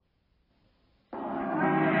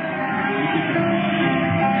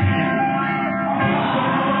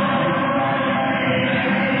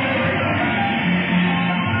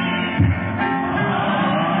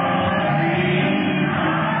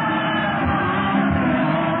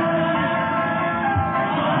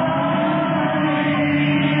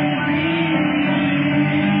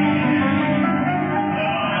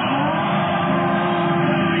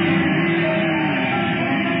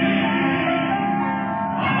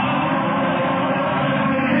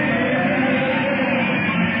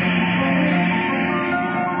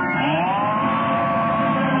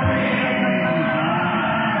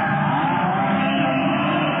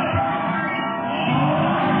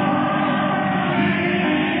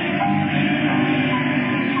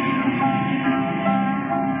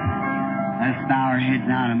eyes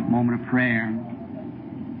now in a moment of prayer.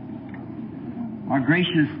 Our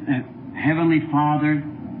gracious Heavenly Father,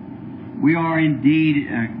 we are indeed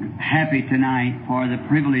happy tonight for the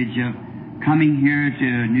privilege of coming here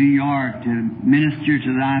to New York to minister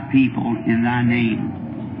to Thy people in Thy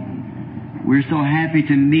name. We're so happy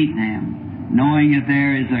to meet them, knowing that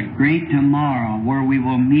there is a great tomorrow where we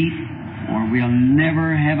will meet, or we'll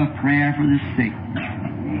never have a prayer for the sick,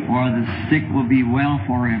 for the sick will be well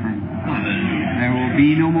forever. There will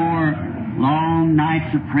be no more long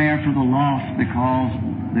nights of prayer for the lost, because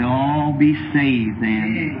they'll all be saved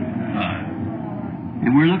then.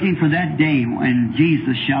 And we're looking for that day when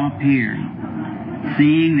Jesus shall appear,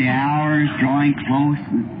 seeing the hours drawing close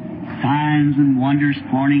and signs and wonders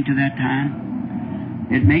pointing to that time.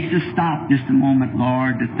 It makes us stop just a moment,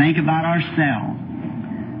 Lord, to think about ourselves.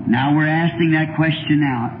 Now we're asking that question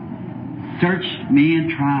out. Search me and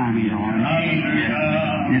try me, Lord.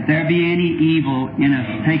 If there be any evil in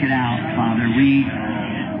us, take it out, Father.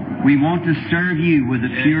 We want to serve you with a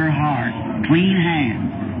pure heart, clean hands.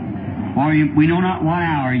 For we know not what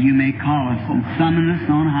hour you may call us and summon us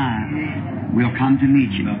on high. We'll come to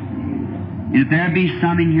meet you. And if there be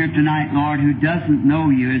some in here tonight, Lord, who doesn't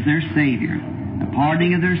know you as their Savior, the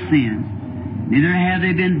pardoning of their sins, neither have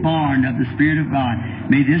they been born of the Spirit of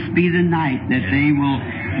God, may this be the night that they will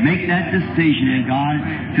make that decision, and God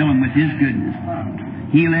fill them with His goodness.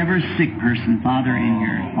 Heal every sick person, Father, in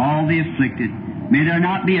here, all the afflicted. May there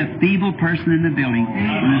not be a feeble person in the building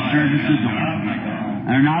when the service is over.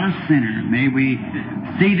 Or not a sinner. May we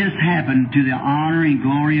see this happen to the honor and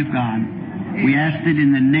glory of God. We ask it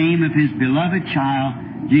in the name of His beloved child,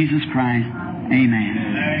 Jesus Christ.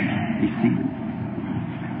 Amen. Be seated.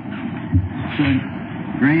 It's a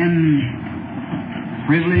grand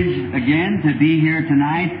privilege again to be here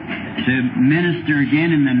tonight to minister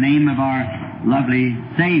again in the name of our lovely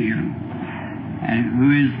Savior,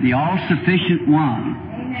 who is the all-sufficient one.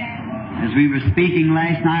 As we were speaking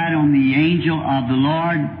last night on the angel of the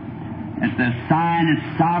Lord at the sign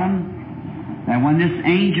at Sodom, that when this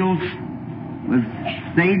angel was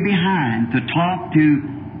stayed behind to talk to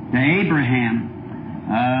Abraham,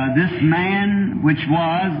 this man, which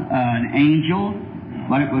was an angel,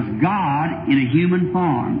 but it was God in a human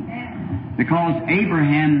form, because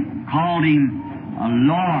Abraham called him a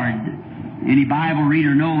Lord. Any Bible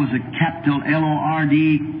reader knows that capital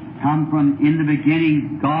L-O-R-D come from, in the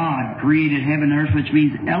beginning, God created heaven and earth, which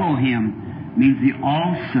means Elohim, means the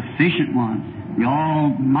all-sufficient one, the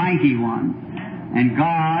almighty one. And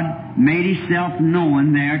God made Himself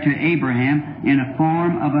known there to Abraham in a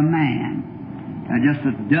form of a man. Just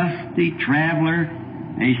a dusty traveler,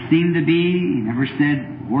 he seemed to be. He never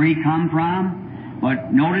said where he come from.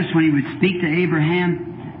 But notice when He would speak to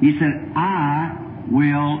Abraham, He said, I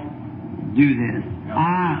will do this.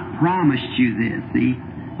 I promised you this, see?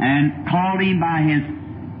 And called him by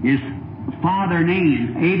his father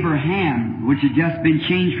name, Abraham, which had just been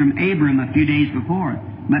changed from Abram a few days before.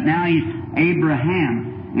 But now he's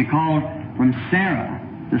Abraham, and called from Sarah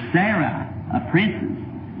to Sarah, a princess.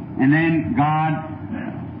 And then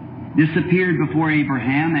God disappeared before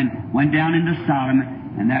Abraham and went down into Sodom,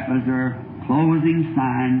 and that was their closing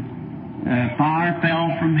sign. Fire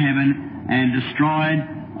fell from heaven and destroyed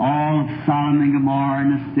all of Sodom and Gomorrah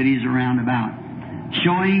and the cities around about,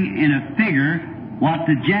 showing in a figure what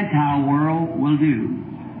the Gentile world will do.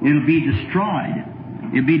 It'll be destroyed.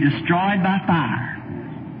 It'll be destroyed by fire.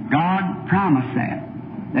 God promised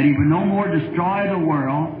that He would no more destroy the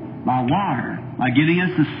world by water, by giving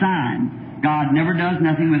us a sign. God never does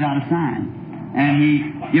nothing without a sign. And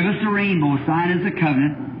He give us a rainbow sign as a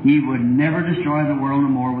covenant. He would never destroy the world no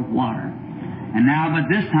more with water. And now, but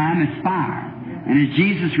this time it's fire. And as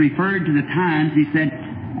Jesus referred to the times, He said,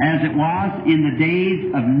 as it was in the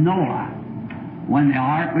days of Noah, when the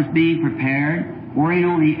ark was being prepared, wherein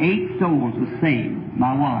only 8 souls were saved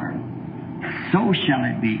by water, so shall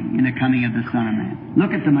it be in the coming of the Son of Man. Look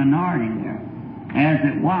at the minority there. As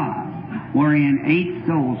it was, wherein 8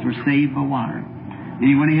 souls were saved by water. And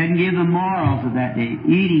He went ahead and gave the morals of that day: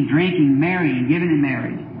 eating, drinking, marrying, giving in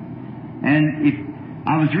marriage. And if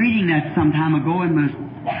I was reading that some time ago and was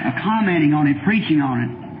commenting on it, preaching on it,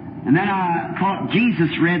 and then I thought Jesus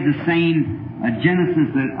read the same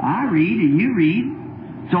Genesis that I read and you read.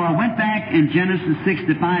 So I went back in Genesis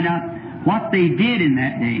 6 to find out what they did in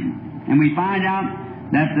that day. And we find out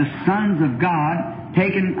that the sons of God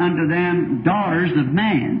taken unto them daughters of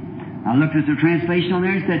man. I looked at the translation on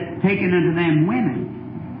there and said, taken unto them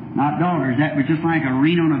women, not daughters. That was just like a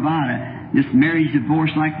Reno, Nevada, this marriage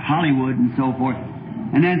divorce like Hollywood and so forth.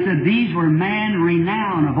 And then it said, these were men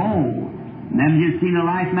renowned of old. And then you've seen the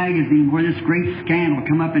Life magazine where this great scandal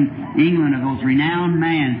come up in England of those renowned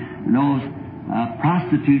men, and those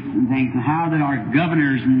prostitutes and things, and how that our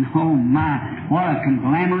governors, and oh my, what a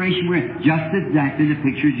conglomeration we're in. Just exactly the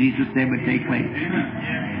picture Jesus said would take place.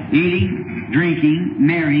 Eating, drinking,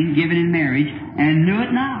 marrying, giving in marriage, and knew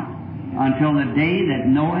it not until the day that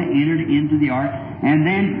Noah entered into the ark, and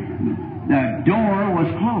then the door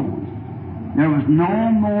was closed. There was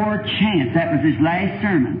no more chance. That was his last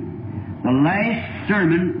sermon. The last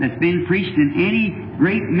sermon that's been preached in any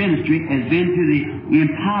great ministry has been to the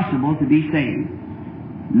impossible to be saved.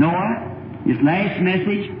 Noah, his last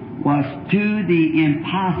message was to the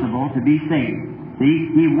impossible to be saved.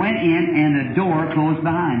 See, he went in and the door closed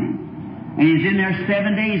behind him. And he was in there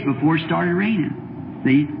 7 days before it started raining.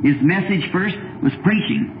 See, his message first was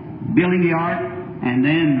preaching, building the ark, and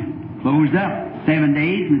then closed up 7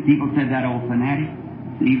 days, and people said, that old fanatic.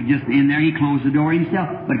 He was just in there, he closed the door himself.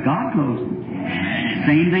 But God closed it.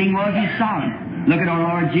 Same thing was in Sodom. Look at our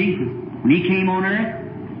Lord Jesus. When He came on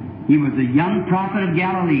earth, He was a young prophet of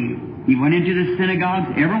Galilee. He went into the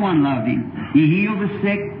synagogues, everyone loved Him. He healed the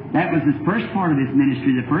sick. That was His first part of His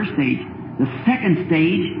ministry, the first stage. The second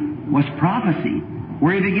stage was prophecy,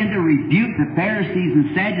 where He began to rebuke the Pharisees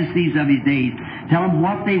and Sadducees of His days, tell them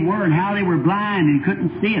what they were and how they were blind and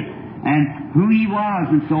couldn't see it, and who He was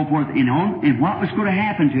and so forth, and what was going to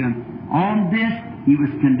happen to Him. On this, He was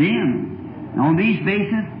condemned. And on these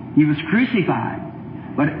bases, He was crucified.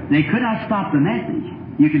 But they could not stop the message.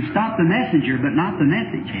 You can stop the messenger, but not the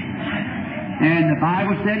message. And the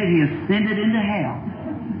Bible said that He ascended into hell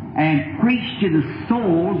and preached to the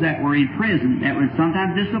souls that were in prison, that were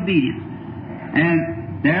sometimes disobedient.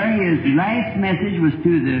 And there His last message was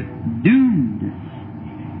to the doomed.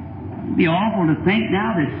 It'd be awful to think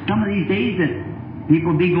now that some of these days that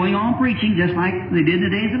people would be going on preaching just like they did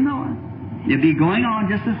in the days of Noah. They'd be going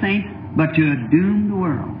on just the same, but to a doomed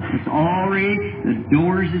world. It's already, the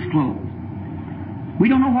doors is closed.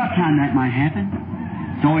 We don't know what time that might happen.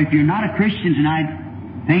 So if you're not a Christian tonight,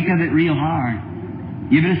 think of it real hard.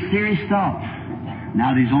 Give it a serious thought.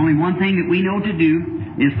 Now there's only one thing that we know to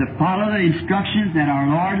do, is to follow the instructions that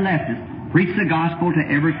our Lord left us. Preach the gospel to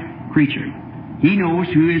every creature. He knows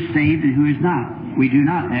who is saved and who is not. We do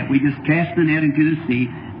not that. We just cast the net into the sea,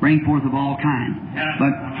 bring forth of all kinds.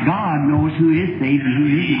 But God knows who is saved and who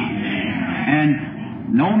is not.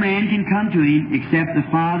 And no man can come to Him except the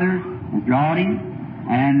Father has drawn him,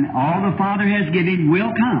 and all the Father has given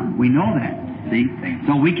will come. We know that. See?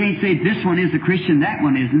 So we can't say this one is a Christian, that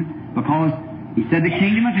one isn't, because He said the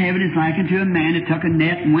kingdom of heaven is like unto a man that took a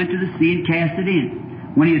net and went to the sea and cast it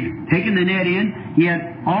in. When he had taken the net in, he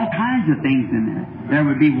had all kinds of things in there. There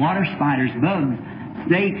would be water spiders, bugs,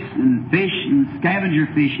 snakes, and fish, and scavenger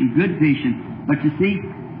fish, and good fish. But you see,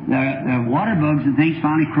 the water bugs and things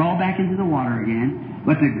finally crawled back into the water again,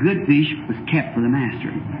 but the good fish was kept for the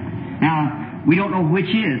master. Now, we don't know which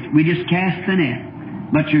is. We just cast the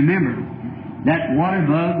net. But remember, that water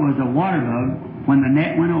bug was a water bug when the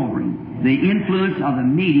net went over him. The influence of the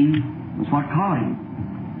meeting was what caught him.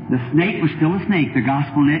 The snake was still a snake. The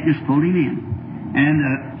gospel net just pulled him in. And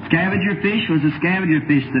the scavenger fish was a scavenger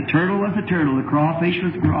fish. The turtle was a turtle. The crawfish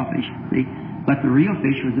was a crawfish. See? But the real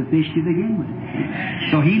fish was a fish to begin with.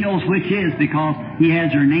 So He knows which is, because He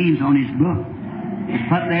has their names on His book. It's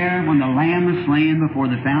put there when the Lamb was slain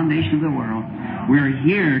before the foundation of the world. We're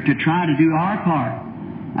here to try to do our part.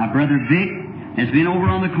 Now, Brother Vic has been over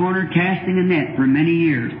on the corner casting a net for many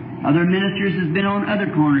years. Other ministers has been on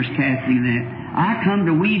other corners casting a net. I come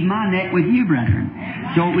to weave my net with you, brethren,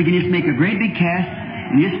 so we can just make a great big cast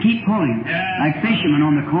and just keep pulling, like fishermen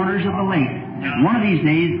on the corners of the lake. One of these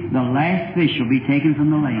days, the last fish will be taken from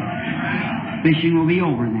the lake. Fishing will be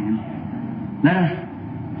over then. Let us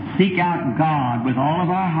seek out God with all of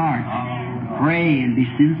our hearts. Pray and be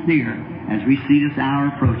sincere as we see this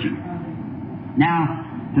hour approaching.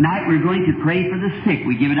 Now, tonight we're going to pray for the sick.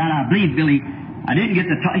 We give it out. I believe, Billy, I didn't get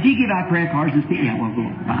the... Did you give out prayer cards and see? Yeah, well,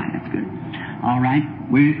 good. Fine, that's good. All right.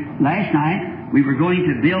 Last night, we were going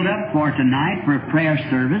to build up for tonight for a prayer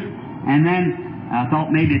service, and then I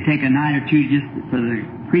thought maybe to take a night or two just for the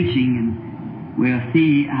preaching, and we'll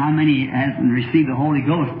see how many hasn't received the Holy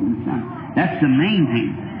Ghost and stuff. That's the main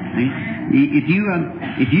thing. If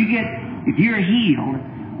you're healed,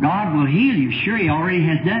 God will heal you. Sure, He already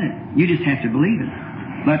has done it. You just have to believe it.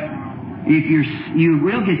 But if you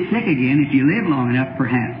will get sick again if you live long enough,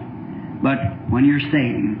 perhaps. But when you're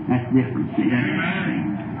saved, that's different.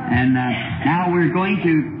 And now we're going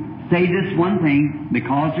to say this one thing,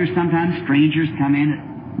 because there's sometimes strangers come in,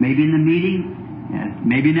 maybe in the meeting,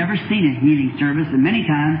 maybe never seen a healing service, and many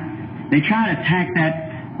times they try to tack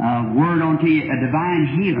that word onto you, a divine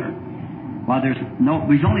healer. Well,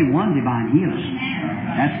 there's only one divine healer.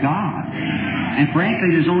 That's God. And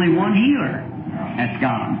frankly, there's only one healer. That's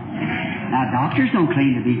God. Now, doctors don't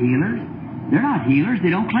claim to be healers. They're not healers.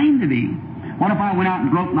 They don't claim to be. What if I went out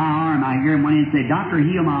and broke my arm? I hear him went in and say, "Doctor,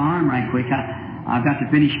 heal my arm right quick. I've got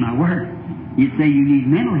to finish my work." You'd say you need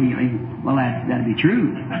mental healing. Well, that'd be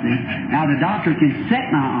true. See? Now, the doctor can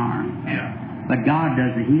set my arm, but God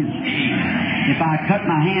does the healing. If I cut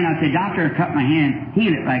my hand, I'd say, "Doctor, cut my hand.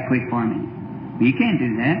 Heal it right quick for me." Well, you can't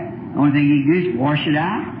do that. The only thing he can do is wash it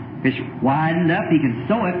out. If it's widened up, he can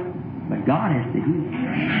sew it, but God has to heal it.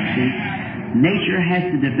 See? Nature has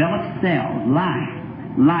to develop cells, life.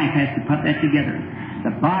 Life has to put that together. The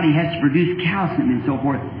body has to produce calcium and so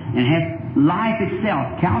forth. And has life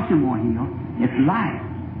itself. Calcium won't heal. It's life.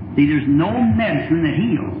 See, there's no medicine that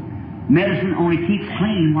heals. Medicine only keeps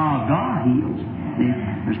clean while God heals. See?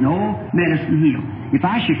 There's no medicine heals. If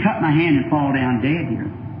I should cut my hand and fall down dead here,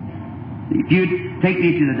 if you'd take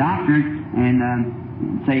me to the doctor and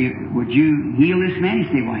say, "Would you heal this man?"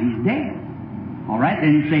 He'd say, "Well, he's dead." All right,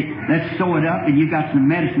 then he'd say, "Let's sew it up, and you've got some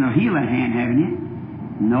medicine to heal that hand, haven't you?"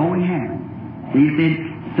 No, we haven't. See, if they'd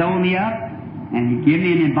sew me up and give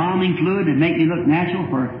me an embalming fluid to make me look natural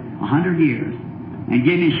for 100 years, and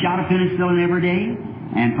give me a shot of penicillin every day,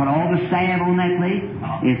 and put all the salve on that place,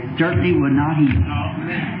 it certainly would not heal.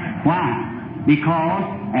 Why? Because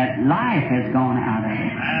life has gone out of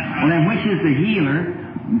it. Well, then which is the healer,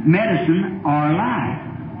 medicine or life?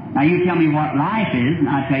 Now you tell me what life is, and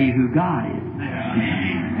I'll tell you who God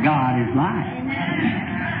is. God is life.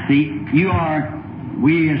 See,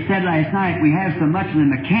 we said last night, we have so much of the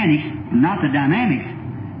mechanics, not the dynamics.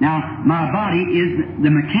 Now, my body is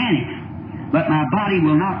the mechanics, but my body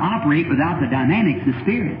will not operate without the dynamics, the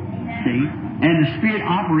Spirit. See? And the Spirit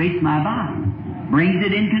operates my body, brings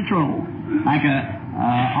it in control, like a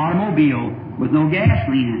automobile with no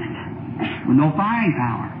gasoline in it, with no firing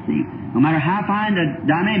power. See? No matter how fine the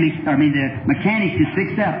the mechanics is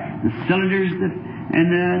fixed up, the cylinders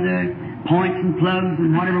and the points and plugs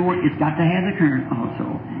and whatever work, it's got to have the current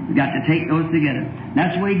also. You've got to take those together.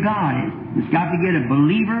 That's the way God is. It's got to get a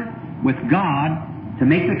believer with God to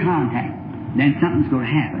make the contact. Then something's going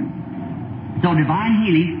to happen. So divine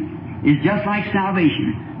healing is just like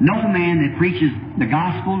salvation. No man that preaches the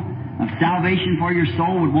gospel of salvation for your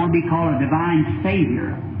soul would want to be called a divine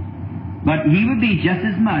Savior. But he would be just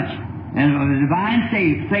as much as a divine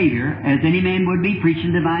Savior as any man would be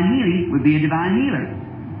preaching divine healing, would be a divine healer.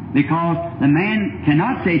 Because the man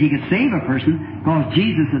cannot say he could save a person, because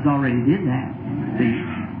Jesus has already did that. See?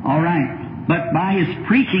 All right. But by his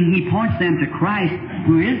preaching, he points them to Christ,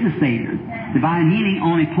 who is the Savior. Divine healing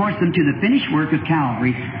only points them to the finished work of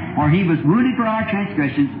Calvary, for he was wounded for our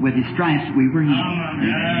transgressions, with his stripes we were healed.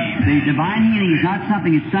 The divine healing is not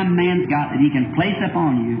something that some man's got that he can place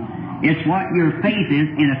upon you. It's what your faith is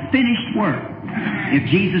in a finished work. If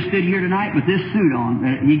Jesus stood here tonight with this suit on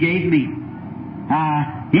that he gave me,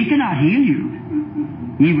 he cannot heal you.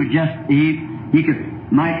 He would just, you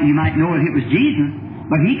might know that it was Jesus,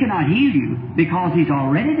 but he cannot heal you because he's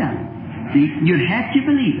already done it. See, you'd have to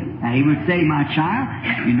believe it. Now, he would say, "My child,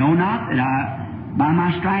 you know not that by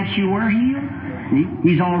my stripes you were healed?" See,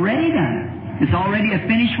 he's already done it. It's already a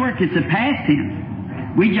finished work. It's a past tense.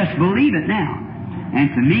 We just believe it now. And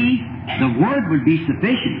to me, the Word would be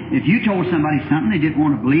sufficient. If you told somebody something, they didn't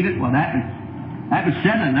want to believe it, well, that would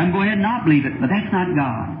settle it. Let them go ahead and not believe it. But that's not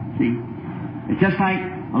God. See? It's just like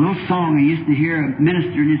a little song I used to hear a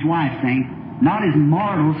minister and his wife sing, "Not as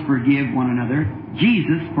mortals forgive one another,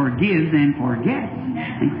 Jesus forgives and forgets."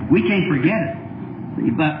 See? We can't forget it. See?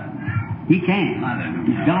 But he can.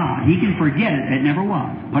 He's God. He can forget it. It never was.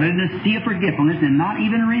 Put it in the sea of forgetfulness and not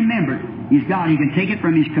even remember it. He's God. He can take it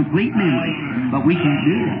from his complete memory. But we can't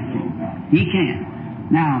do that. He can.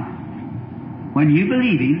 Now, when you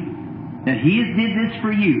believe him, that he did this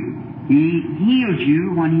for you, he healed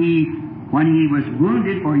you when he was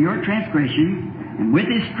wounded for your transgressions, and with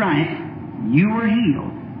his stripes you were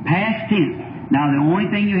healed. Past tense. Now, the only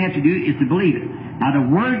thing you have to do is to believe it. Now, the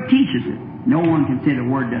Word teaches it. No one can say the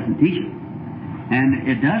Word doesn't teach it. And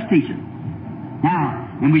it does teach it. Now,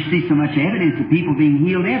 and we see so much evidence of people being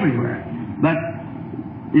healed everywhere. But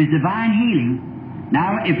there's divine healing.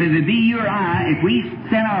 Now, if it would be you or I, if we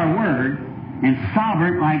sent our Word and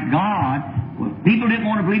sovereign like God, well, people didn't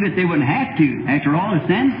want to believe it, they wouldn't have to. After all, it's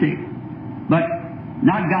sin sick. But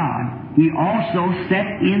not God. He also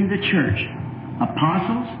set in the church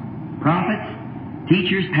apostles, prophets,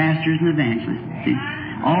 teachers, pastors, and evangelists. See?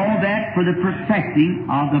 All that for the perfecting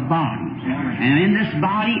of the body. And in this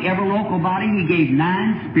body, every local body, he gave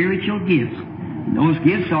 9 spiritual gifts. And those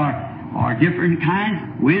gifts are different kinds: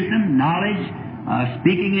 wisdom, knowledge,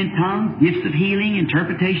 speaking in tongues, gifts of healing,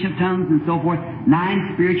 interpretation of tongues, and so forth.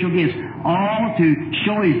 9 spiritual gifts, all to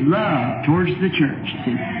show His love towards the church.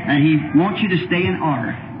 See? And He wants you to stay in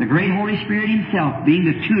order. The great Holy Spirit Himself being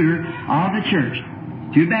the tutor of the church.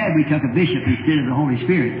 Too bad we took a bishop instead of the Holy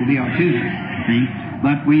Spirit to be our tutor. See?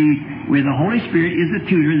 But where the Holy Spirit is the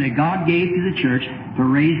tutor that God gave to the church to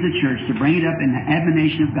raise the church, to bring it up in the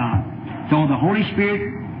admonition of God. So the Holy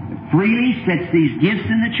Spirit freely sets these gifts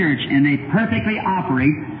in the church, and they perfectly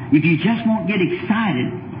operate if you just won't get excited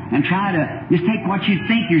and try to just take what you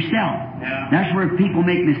think yourself. Yeah. That's where people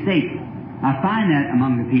make mistakes. I find that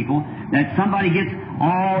among the people, that somebody gets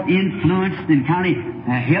all influenced and kind of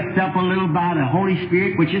hipped up a little by the Holy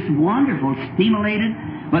Spirit, which is wonderful, stimulated,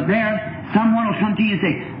 but there, someone will come to you and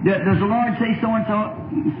say, does the Lord say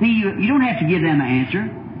so-and-so? See, you don't have to give them an answer.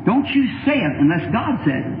 Don't you say it unless God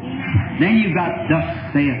says it. Then you've got, thus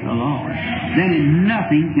saith the Lord. Then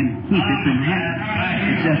nothing can keep it from happening.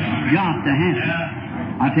 It's just got to happen.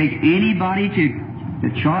 I take anybody to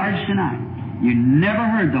charge tonight. You never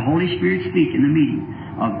heard the Holy Spirit speak in the meeting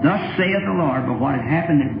of thus saith the Lord, but what had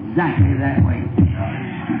happened exactly that way.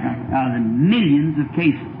 Out of the millions of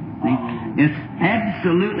cases. See? It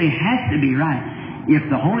absolutely has to be right. If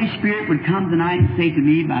the Holy Spirit would come tonight and say to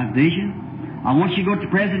me by vision, I want you to go to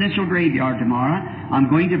the Presidential Graveyard tomorrow.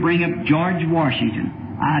 I'm going to bring up George Washington.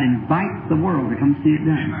 I'd invite the world to come see it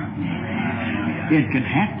done. It could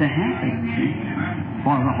have to happen. See?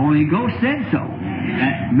 For the Holy Ghost said so.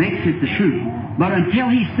 That makes it the truth. But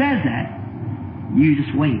until He says that, you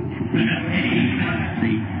just wait.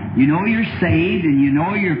 See? You know you're saved, and you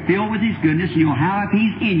know you're filled with His goodness. You know how if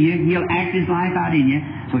He's in you, He'll act His life out in you.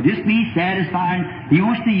 So just be satisfied. He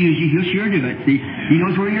wants to use you. He'll sure do it. See? He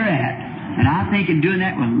knows where you're at. And I think in doing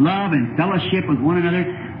that with love and fellowship with one another,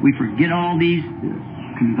 we forget all these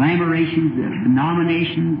conglomerations,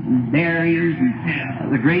 denominations, and barriers, and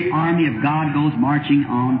the great army of God goes marching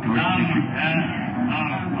on towards victory.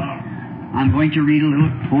 I'm going to read a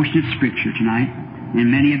little portion of Scripture tonight, and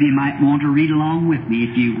many of you might want to read along with me.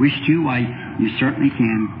 If you wish to, why, you certainly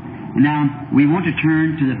can. And now, we want to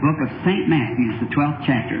turn to the book of St. Matthew, the 12th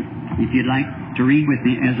chapter, if you'd like to read with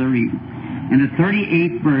me as I read. In the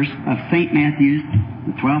 38th verse of St. Matthew,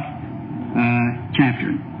 the 12th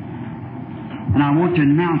chapter. And I want to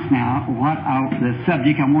announce now what the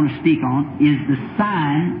subject I want to speak on is the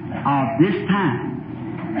sign of this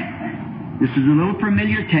time. This is a little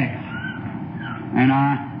familiar text. And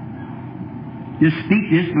I just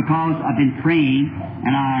speak this because I've been praying,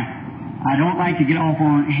 and I don't like to get off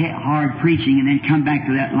on hard preaching and then come back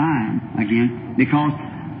to that line again, because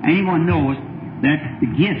anyone knows that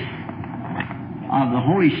the gifts of the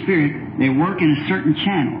Holy Spirit, they work in a certain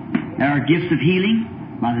channel. There are gifts of healing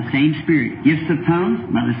by the same Spirit. Gifts of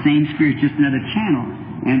tongues by the same Spirit, just another channel.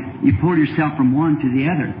 And you pull yourself from one to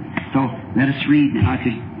the other. So let us read now.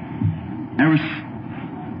 There was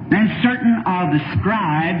then certain of the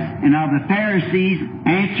scribes and of the Pharisees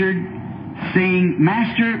answered, saying,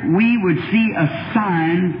 Master, we would see a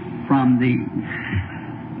sign from thee.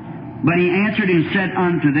 But he answered and said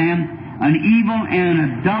unto them, An evil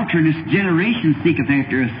and adulterous generation seeketh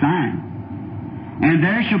after a sign. And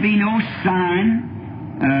there shall be no sign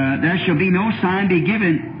be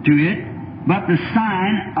given to it, but the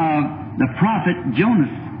sign of the prophet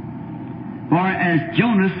Jonas. For as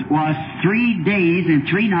Jonas was 3 days and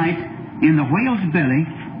 3 nights in the whale's belly,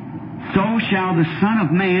 so shall the Son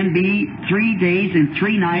of Man be 3 days and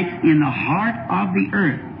 3 nights in the heart of the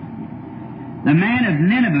earth. The man of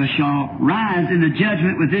Nineveh shall rise in the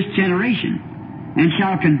judgment with this generation, and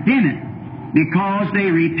shall condemn it, because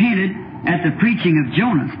they repented at the preaching of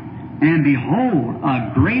Jonas. And behold,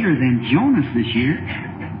 a greater than Jonas this year.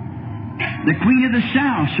 The queen of the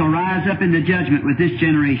south shall rise up in the judgment with this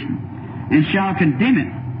generation, and shall condemn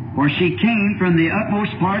it, for she came from the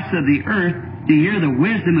utmost parts of the earth to hear the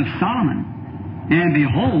wisdom of Solomon. And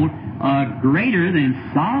behold, a greater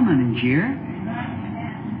than Solomon is here.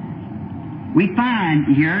 We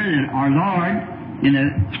find here that our Lord, in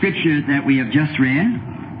the Scripture that we have just read,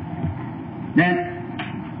 that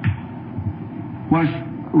was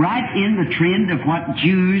right in the trend of what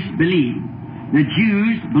Jews believed. The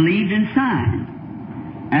Jews believed in signs.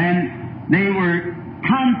 And they were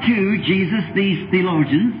come to Jesus, these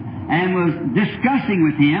theologians, and was discussing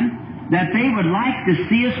with him that they would like to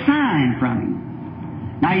see a sign from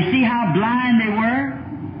him. Now you see how blind they were?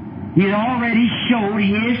 He had already showed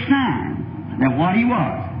his sign. That what he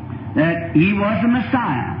was. That he was the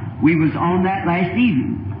Messiah. We was on that last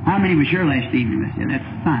evening. How many was here last evening? That's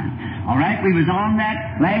fine. All right, we was on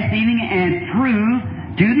that last evening and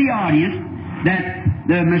proved to the audience that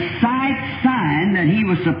the Messiah sign that he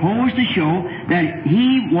was supposed to show that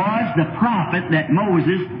he was the prophet that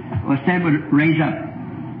Moses was said would raise up.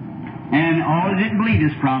 And all that didn't believe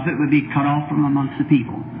this prophet would be cut off from amongst the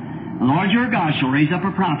people. The Lord your God shall raise up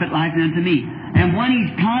a prophet like unto me. And when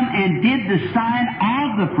he'd come and did the sign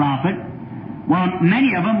of the prophet, well,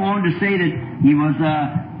 many of them wanted to say that he was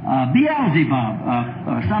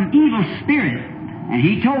Beelzebub, some evil spirit. And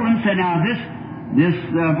he told them, said, now this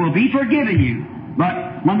will be forgiven you.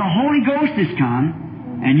 But when the Holy Ghost is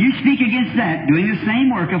come, and you speak against that, doing the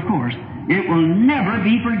same work, of course, it will never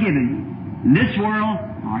be forgiven you in this world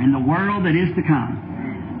or in the world that is to come.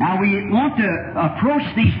 Now, we want to approach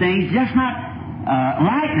these things just not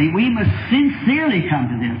lightly. We must sincerely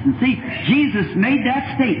come to this. And see, Jesus made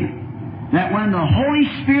that statement that when the Holy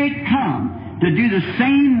Spirit comes to do the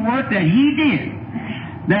same work that He did,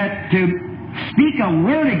 that to speak a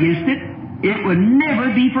word against it, it would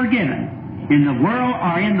never be forgiven in the world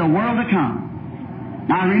or in the world to come.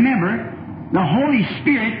 Now, remember, the Holy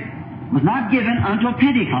Spirit was not given until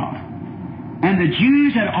Pentecost. And the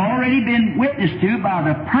Jews had already been witnessed to by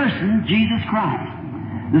the person Jesus Christ.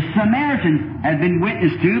 The Samaritans had been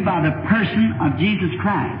witnessed to by the person of Jesus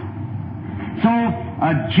Christ. So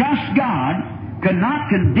a just God could not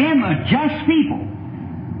condemn a just people.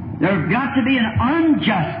 There's got to be an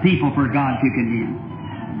unjust people for God to condemn.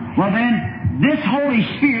 Well then, this Holy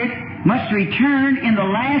Spirit must return in the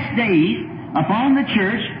last days upon the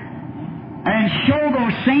church and show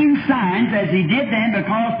those same signs as He did then,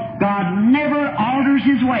 because God never alters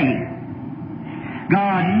His way.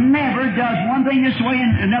 God never does one thing this way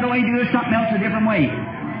and another way does something else a different way.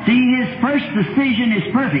 See, His first decision is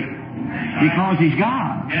perfect because He's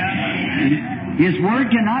God. His Word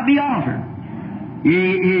cannot be altered.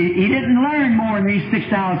 He didn't learn more in these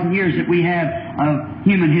 6,000 years that we have of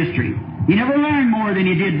human history. He never learned more than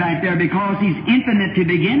He did back there because He's infinite to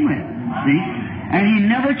begin with. See? And He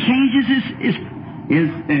never changes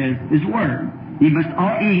His Word. He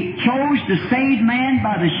chose to save man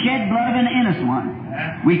by the shed blood of an innocent one.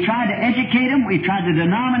 We tried to educate him, we tried to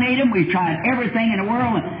denominate him, we tried everything in the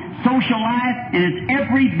world, social life, and it's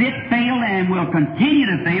every bit failed and will continue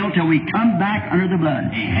to fail till we come back under the blood.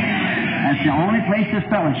 That's the only place of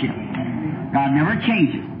fellowship. God never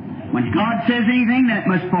changes. When God says anything, that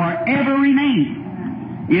must forever remain.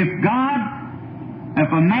 If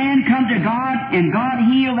a man come to God and God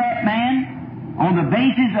heal that man on the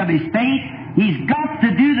basis of his faith, he's got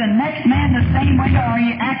to do the next man the same way, or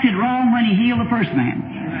he acted wrong when he healed the first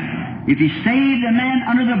man. If he saved the man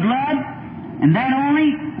under the blood, and that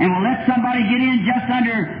only, and will let somebody get in just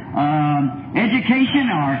under education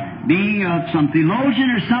or being some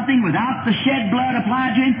theologian or something without the shed blood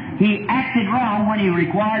applied to him, he acted wrong when he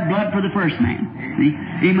required blood for the first man. See?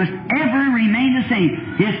 He must ever remain the same.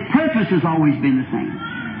 His purpose has always been the same.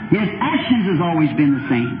 His actions has always been the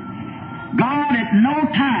same. God at no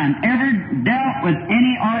time ever dealt with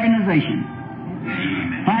any organization.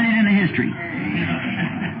 Find it in the history.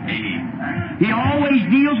 He always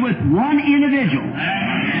deals with one individual.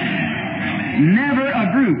 Never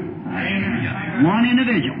a group. One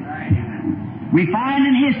individual. We find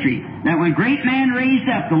in history that when great men raised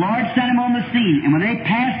up, the Lord sent them on the scene. And when they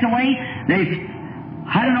passed away, they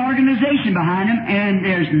had an organization behind them, and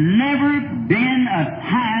there's never been a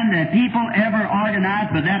time that people ever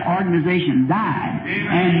organized, but that organization died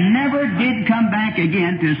and never did come back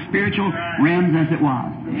again to spiritual realms as it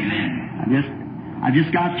was. I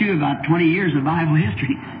just got through about 20 years of Bible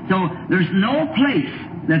history. So there's no place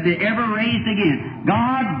that they ever raised again.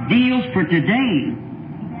 God deals for today.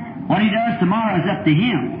 What He does tomorrow is up to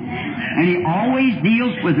Him. And He always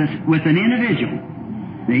deals with an individual.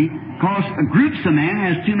 See? Because groups of men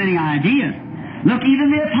has too many ideas. Look,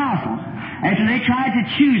 even the apostles, after they tried to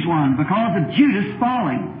choose one because of Judas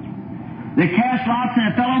falling, they cast lots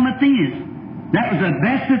and it fell on Matthias. That was the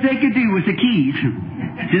best that they could do with the keys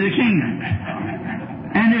to the kingdom.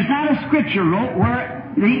 And there's not a scripture wrote where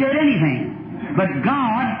he did anything. But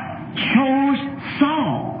God chose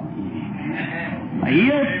Saul, a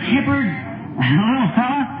ill-tempered little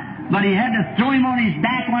fella, but He had to throw him on his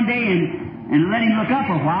back one day and let him look up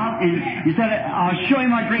a while, and He said, I'll show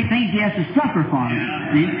him what great things he has to suffer for him.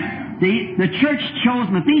 See, the church chose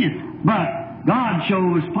Matthias, but God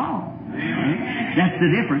chose Paul. That's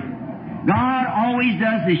the difference. God always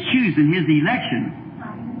does His choosing, His election.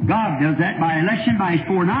 God does that by election, by His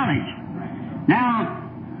foreknowledge. Now,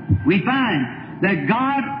 we find that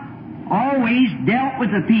God always dealt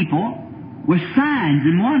with the people with signs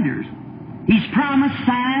and wonders. He's promised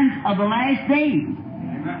signs of the last days.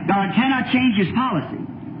 God cannot change His policy.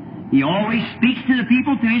 He always speaks to the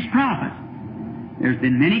people through His prophets. There's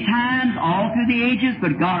been many times all through the ages,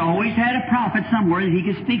 but God always had a prophet somewhere that He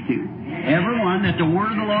could speak to. Everyone that the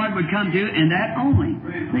word of the Lord would come to, and that only,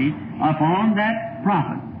 see, upon that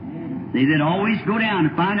prophet. See, they'd always go down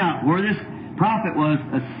and find out where this prophet was.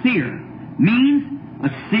 A seer a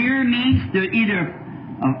seer means to either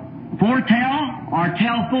foretell or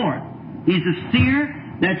tell forth. He's a seer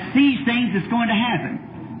that sees things that's going to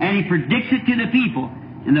happen, and he predicts it to the people.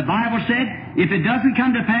 And the Bible said, if it doesn't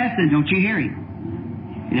come to pass, then don't you hear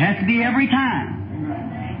Him. It has to be every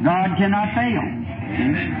time. God cannot fail.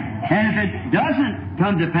 And if it doesn't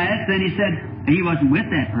come to pass, then He said He wasn't with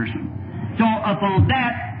that person. So upon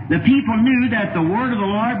that, the people knew that the word of the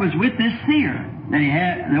Lord was with this seer that He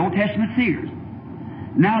had, the Old Testament seers.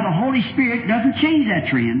 Now the Holy Spirit doesn't change that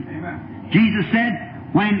trend. Jesus said,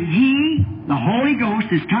 when the Holy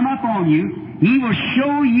Ghost, has come upon you, He will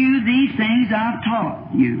show you these things I've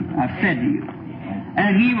taught you, I've said to you.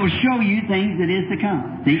 And He will show you things that is to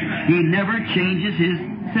come. See, He never changes His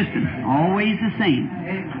system. Always the same.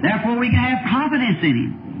 Therefore we can have confidence in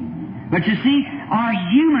Him. But you see, our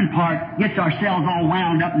human part gets ourselves all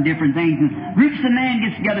wound up in different things. And groups of men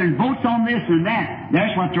get together and votes on this and that.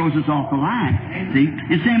 That's what throws us off the line. See?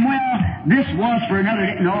 And saying, well, this was for another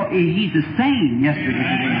day. No, He's the same yesterday,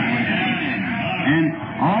 today, and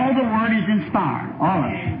all the Word is inspired. All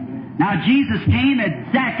of it. Now, Jesus came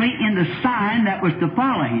exactly in the sign that was to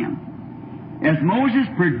follow Him. As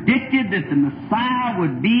Moses predicted that the Messiah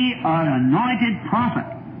would be an anointed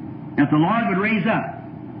prophet that the Lord would raise up.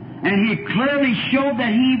 And He clearly showed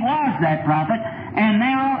that He was that prophet. And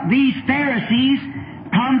now these Pharisees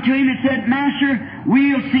come to Him and said, Master,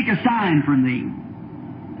 we'll seek a sign from Thee.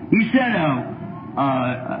 He said,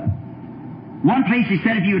 one place He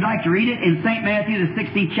said, if you would like to read it, in St. Matthew, the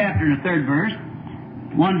 16th chapter and the 3rd verse,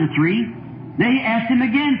 1 to 3, they asked Him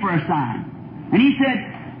again for a sign. And He said,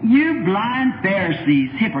 you blind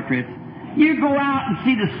Pharisees, hypocrites, you go out and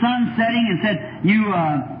see the sun setting and said, you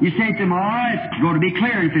say tomorrow it's going to be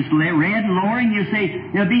clear. If it's red and lowering, you say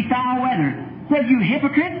it'll be foul weather. Said, you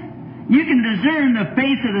hypocrites, you can discern the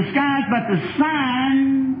face of the skies, but the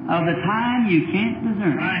sign of the time you can't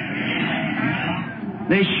discern.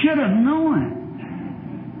 They should have known it.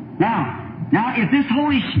 Now, if this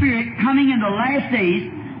Holy Spirit coming in the last days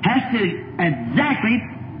has to exactly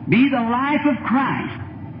be the life of Christ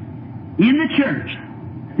in the church,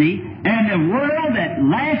 see, and the world that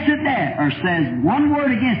laughs at that or says one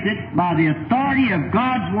word against it by the authority of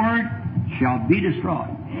God's Word shall be destroyed.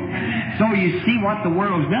 So you see what the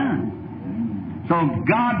world's done. So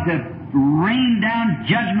God to rain down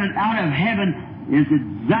judgment out of heaven is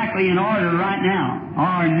exactly in order right now.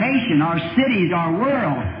 Our nation, our cities, our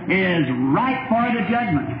world is ripe for the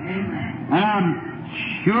judgment. And I'm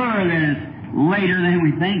sure that it's later than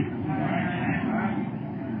we think.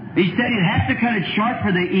 He said He'd have to cut it short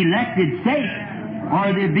for the elected sake,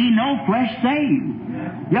 or there'd be no flesh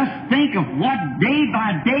saved. Just think of what day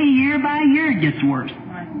by day, year by year it gets worse.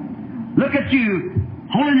 Look at you,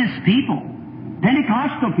 holiness people,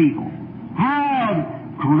 Pentecostal people, how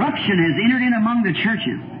corruption has entered in among the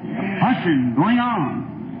churches. Fussing, going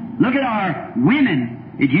on. Look at our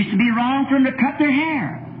women. It used to be wrong for them to cut their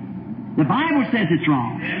hair. The Bible says it's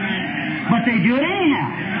wrong. But they do it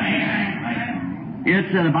anyhow.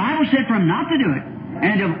 The Bible said for them not to do it.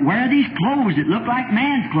 And to wear these clothes that look like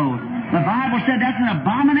man's clothes. The Bible said that's an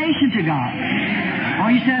abomination to God.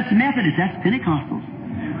 Or you say that's Methodists, that's Pentecostals.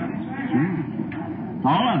 Sure.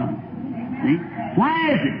 All of them. See? Why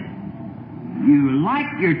is it? You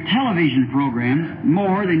like your television programs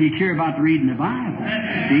more than you care about reading the Bible.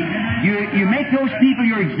 See? You make those people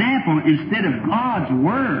your example instead of God's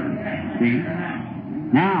Word. See?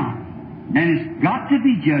 Now, and it's got to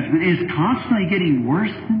be judgment. It's constantly getting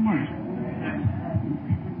worse and worse.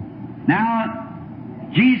 Now,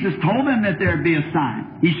 Jesus told them that there would be a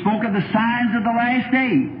sign. He spoke of the signs of the last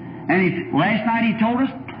days. And last night He told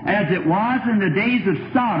us, as it was in the days of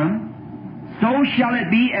Sodom, so shall it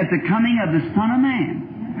be at the coming of the Son of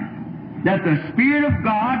Man. That the Spirit of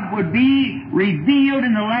God would be revealed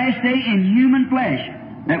in the last day in human flesh.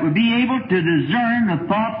 That would be able to discern the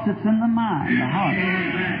thoughts that's in the mind, the heart.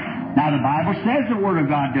 Now the Bible says the Word of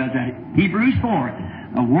God does that. Hebrews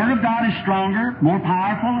 4. The Word of God is stronger, more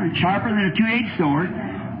powerful, and sharper than a two-edged sword,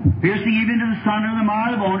 piercing even to the sunder of the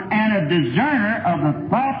marrow of the bone, and a discerner of the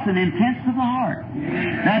thoughts and intents of the heart.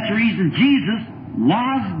 That's the reason Jesus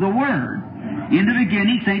was the Word. In the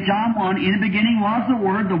beginning, St. John 1, in the beginning was the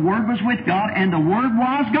Word was with God, and the Word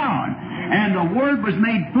was God. And the Word was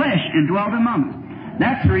made flesh and dwelt among us.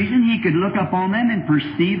 That's the reason He could look upon them and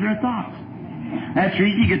perceive their thoughts. That's the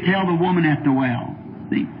reason He could tell the woman at the well,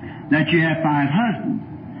 see, that you have 5 husbands.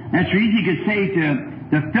 That's the reason he could say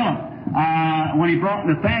to Philip, when he brought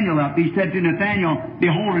Nathanael up, he said to Nathanael,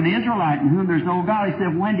 "Behold, an Israelite in whom there's no God." He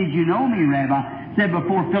said, "When did you know me, Rabbi?" He said,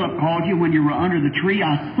 "Before Philip called you, when you were under the tree,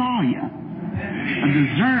 I saw you." A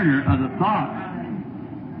discerner of the thoughts.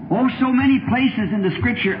 Oh, so many places in the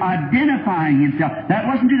Scripture identifying himself. That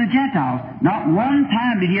wasn't to the Gentiles. Not one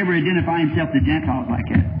time did he ever identify himself to Gentiles like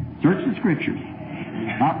that. Search the Scriptures.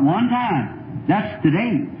 Not one time. That's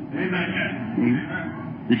today.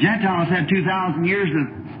 The Gentiles had 2,000 years of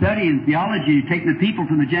study and theology, taking the people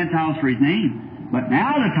from the Gentiles for his name. But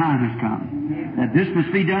now the time has come that this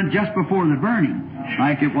must be done just before the burning,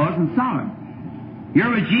 like it was in Sodom. Here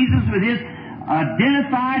was Jesus with his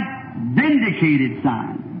identified, vindicated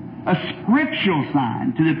sign, a scriptural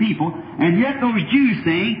sign to the people, and yet those Jews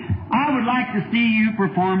saying, "I would like to see you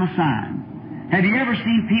perform a sign." Have you ever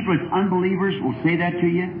seen people as unbelievers will say that to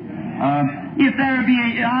you? If there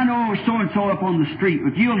be I know so-and-so up on the street,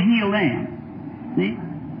 if you'll heal them. See?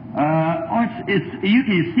 You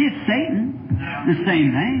can see it's Satan. The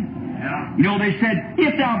same thing. You know, they said,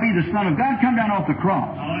 "If thou be the Son of God, come down off the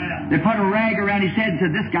cross." They put a rag around his head and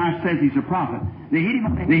said, "This guy says he's a prophet." They hit him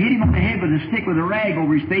on the head with a stick with a rag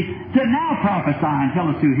over his face. Said, "Now prophesy and tell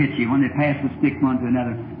us who hit you." When they passed the stick one to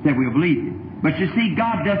another, said, "We'll believe you." But you see,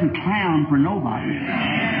 God doesn't clown for nobody.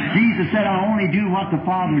 Jesus said, "I only do what the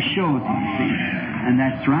Father shows me." See? And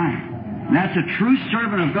that's right. And that's a true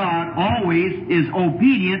servant of God always is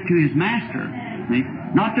obedient to his master. See?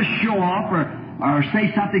 Not to show off or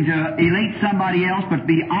say something to elate somebody else, but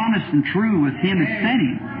be honest and true with him that sent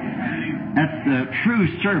him. That's the true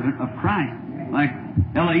servant of Christ. Like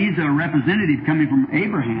Eliezer, a representative coming from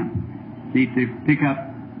Abraham, see, to pick up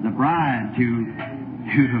the bride to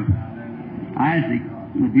Isaac,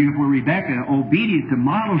 the beautiful Rebekah, obedient to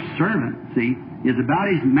model servant, see, is about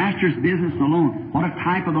his master's business alone. What a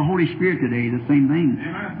type of the Holy Spirit today, the same thing.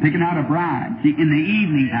 Picking out a bride, see, in the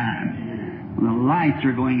evening time, when the lights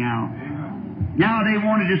are going out. Now they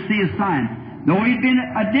wanted to see a sign. Though he'd been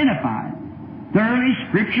identified, thoroughly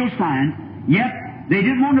scriptural signs, yet they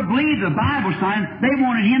didn't want to believe the Bible signs, they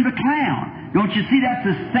wanted him to clown. Don't you see, that's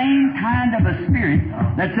the same kind of a spirit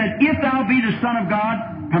that said, "If thou be the Son of God,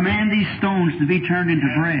 command these stones to be turned into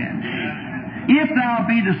bread. If thou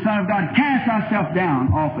be the Son of God, cast thyself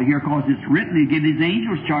down off of here, because it's written, He give His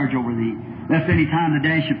angels charge over thee. Lest any time the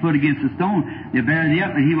dash your foot against a stone, they bear thee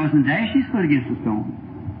up." But he wasn't dashing his foot against a stone.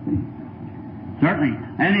 See? Certainly.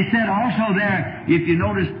 And he said also there, if you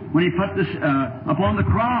notice, when he put this upon the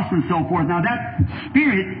cross and so forth. Now that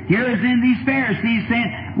spirit here is in these Pharisees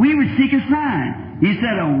saying, "We would seek a sign." He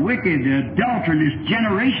said, "A wicked, adulterous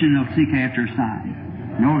generation will seek after a sign."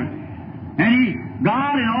 Notice. And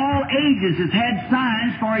God in all ages has had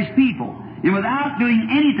signs for His people. And without doing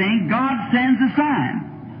anything, God sends a sign.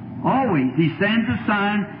 Always. He sends a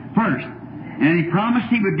sign first. And He promised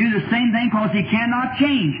He would do the same thing because He cannot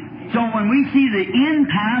change. So when we see the end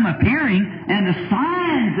time appearing and the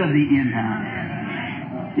signs of the end time,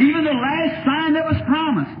 even the last sign that was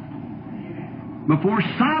promised before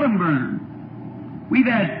Sodom burned, we've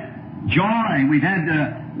had joy, we've had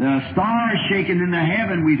the stars shaken in the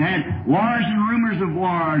heaven, we've had wars and rumors of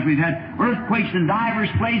wars, we've had earthquakes in divers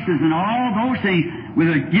places, and all those things with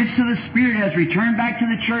the gifts of the Spirit has returned back to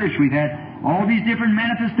the church. We've had all these different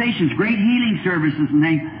manifestations, great healing services and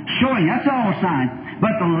things showing. That's all signs.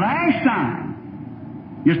 But the last sign,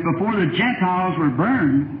 just before the Gentiles were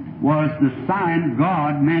burned, was the sign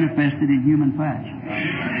God manifested in human flesh.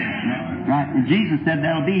 Right? And Jesus said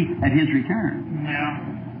that'll be at His return.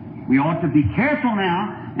 We ought to be careful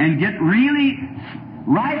now and get really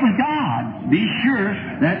right with God. Be sure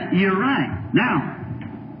that you're right. Now,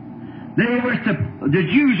 the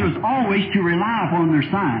Jews was always to rely upon their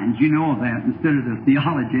signs. You know that, instead of the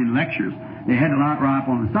theology and lectures. They had to rely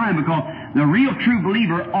upon the sign, because the real true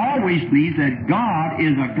believer always believes that God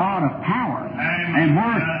is a God of power. And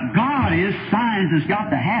where God is, signs has got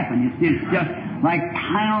to happen. It's just like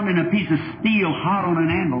pounding a piece of steel hot on an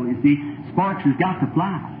anvil, you see. Sparks has got to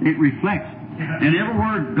fly. It reflects. And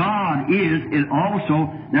everywhere God is, it also,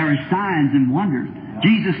 there are signs and wonders.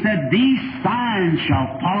 Jesus said, "These signs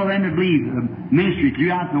shall follow them that believe." The ministry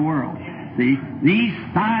throughout the world. See? These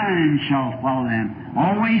signs shall follow them.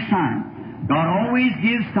 Always signs. God always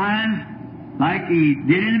gives signs like He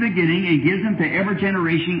did in the beginning, and gives them to every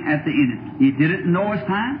generation at the end. He did it in Noah's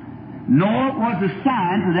time. Noah was a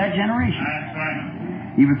sign to that generation.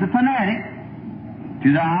 He was a fanatic.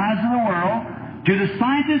 To the eyes of the world, to the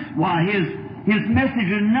scientists, why, his message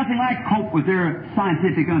is nothing like cope with their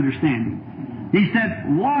scientific understanding. He said,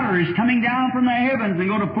 water is coming down from the heavens and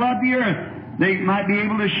going to flood the earth. They might be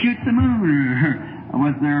able to shoot the moon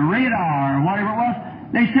with their radar or whatever it was.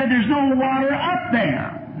 They said there's no water up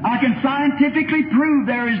there. I can scientifically prove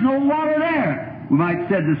there is no water there. We might have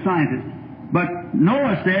said the scientists. But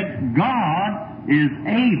Noah said, God is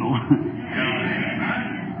able.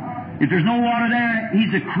 If there's no water there,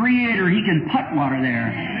 He's a creator. He can put water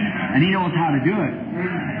there. And He knows how to do it.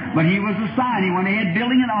 But He was a sign. He went ahead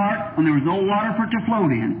building an ark when there was no water for it to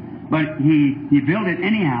float in. But He built it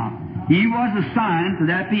anyhow. He was a sign to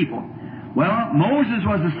that people. Well, Moses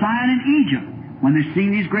was a sign in Egypt when they seen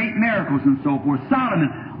these great miracles and so forth. Solomon,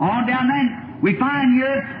 on down there. We find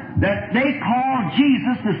here that they called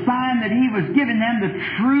Jesus the sign that He was giving them, the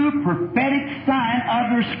true prophetic sign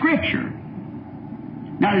of their Scripture.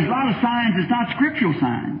 Now, there's a lot of signs that's not scriptural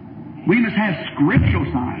signs. We must have scriptural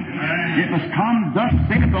signs. It must come, thus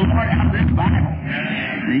saith the Lord, out of this Bible.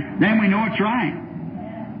 See? Then we know it's right.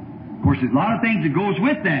 Of course, there's a lot of things that goes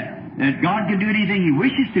with that. That God can do anything He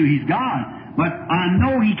wishes to. He's God. But I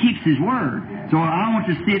know He keeps His Word. So I want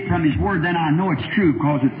to see it from His Word, then I know it's true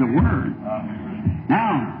because it's a Word.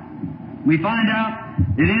 Now, we find out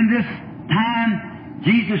that in this time,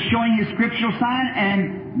 Jesus showing His scriptural sign,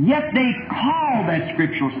 and yet they called that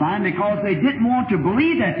scriptural sign because they didn't want to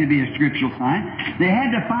believe that to be a scriptural sign. They had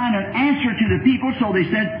to find an answer to the people, so they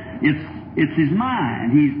said, it's his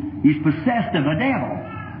mind. He's possessed of a devil.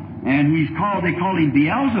 And they called him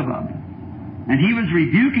Beelzebub. And He was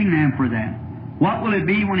rebuking them for that. What will it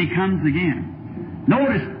be when He comes again?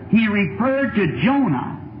 Notice, He referred to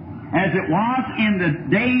Jonah as it was in the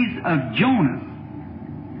days of Jonas,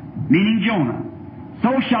 meaning Jonah.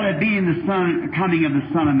 So shall it be in the coming of the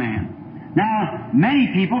Son of Man. Now,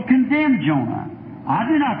 many people condemn Jonah. I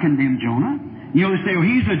do not condemn Jonah. You know, they say, well,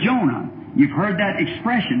 he's a Jonah. You've heard that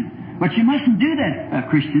expression. But you mustn't do that,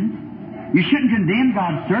 Christians. You shouldn't condemn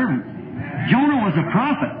God's servants. Jonah was a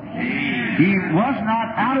prophet. He was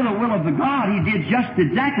not out of the will of the God. He did just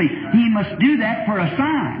exactly. He must do that for a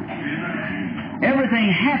sign. Everything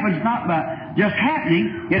happens not by just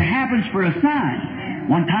happening. It happens for a sign.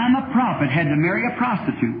 One time a prophet had to marry a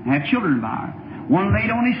prostitute and have children by her. One laid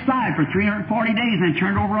on his side for 340 days and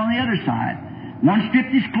turned over on the other side. One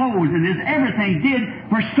stripped his clothes, and this everything did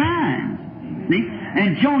for signs. See?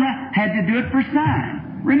 And Jonah had to do it for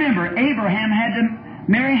signs. Remember, Abraham had to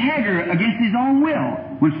marry Hagar against his own will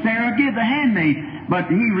when Sarah gave the handmaid. But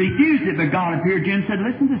he refused it, but God appeared to him and said,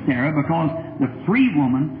 listen to Sarah, because the free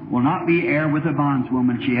woman will not be heir with a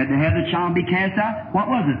bondswoman. She had to have the child be cast out. What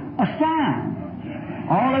was it? A sign.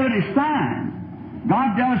 All of it is signs.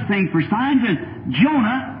 God does things for signs, and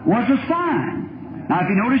Jonah was a sign. Now, if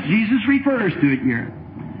you notice, Jesus refers to it here.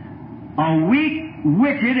 A weak,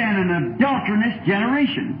 wicked, and an adulterous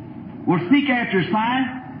generation will seek after a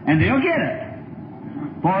sign, and they'll get it.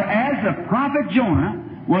 For as the prophet Jonah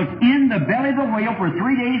was in the belly of the whale for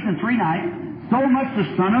 3 days and 3 nights, so must the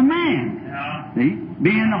Son of Man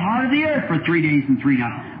be in the heart of the earth for 3 days and 3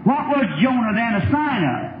 nights. What was Jonah then a sign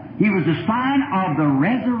of? He was a sign of the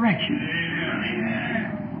resurrection.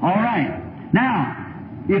 All right. Now,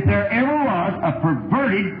 if there ever was a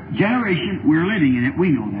perverted generation, we're living in it, we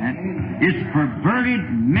know that. It's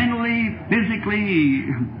perverted mentally, physically,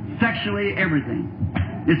 sexually, everything.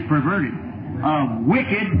 It's perverted. A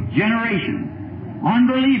wicked generation.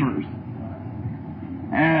 Unbelievers.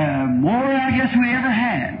 More, I guess, we ever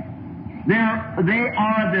had. They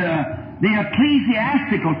are the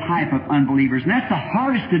ecclesiastical type of unbelievers, and that's the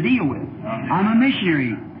hardest to deal with. I'm a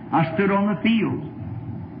missionary. I stood on the fields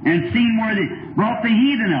and seen where they brought the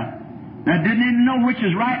heathen up that didn't even know which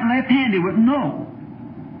is right and left-handed, wouldn't know.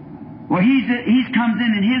 Well, he comes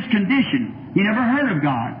in his condition. He never heard of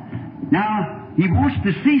God. Now, he wants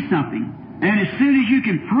to see something, and as soon as you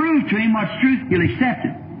can prove to him what's truth, he'll accept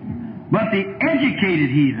it. But the educated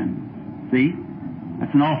heathen, see,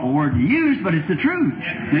 that's an awful word to use, but it's the truth.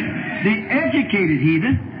 See? The educated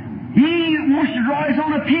heathen, he wants to draw his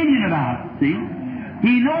own opinion about it, see?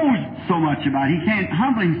 He knows so much about it. He can't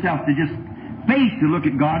humble himself to just faith to look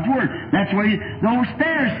at God's Word. That's where those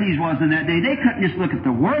Pharisees was in that day. They couldn't just look at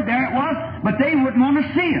the Word. There it was, but they wouldn't want to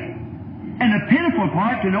see it. And the pitiful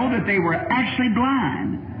part, to know that they were actually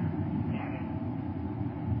blind.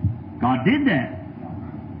 God did that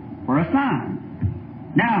for a sign.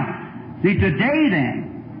 Now, see, today then,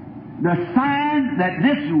 the sign that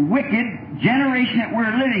this wicked generation that we're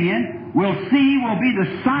living in will be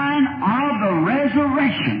the sign of the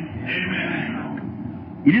resurrection.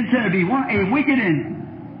 Amen. He didn't say it'd be a wicked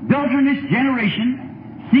and adulterous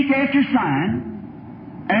generation seek after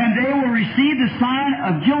sign, and they will receive the sign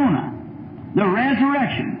of Jonah, the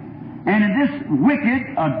resurrection. And in this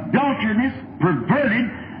wicked, adulterous,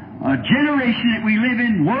 perverted generation that we live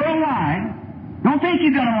in worldwide, don't think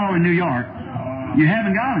you got them all in New York. You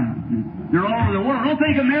haven't got them. They're all over the world. Don't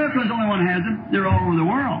think America's the only one that has them. They're all over the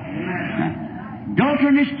world.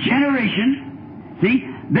 Adulterous generation, see,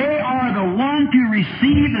 they are the one to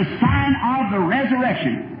receive the sign of the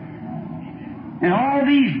resurrection. And all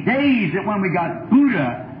these days that when we got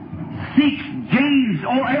Buddha, Sikhs, Jains,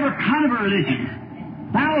 every kind of religions,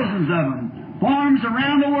 thousands of them, forms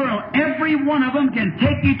around the world, every one of them can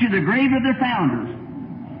take you to the grave of their founders.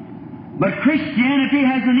 But Christianity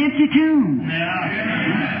has an empty tomb.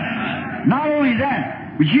 Not only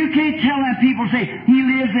that, but you can't tell that people say, He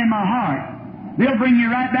lives in my heart. They'll bring you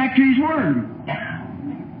right back to His Word.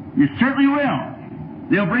 You certainly will.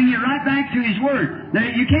 They'll bring you right back to His Word.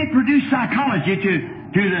 You can't produce psychology to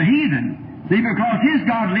the heathen. See, because his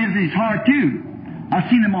God lives in his heart too. I've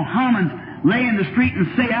seen the Mohammedans lay in the street and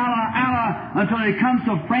say Allah, Allah, until they come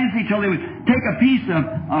so frenzied till they would take a piece of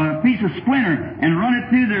splinter and run it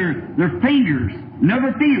through their fingers.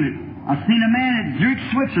 Never feel it. I've seen a man at Zurich,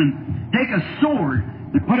 Switzerland, take a sword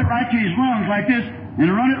and put it right to his lungs like this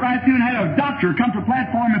and run it right through, and had a doctor come to the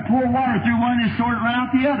platform and pour water through one of his sword and run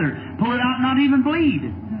out the other. Pull it out and not even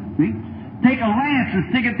bleed. See? Take a lance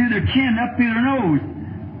and stick it through their chin, up through their nose.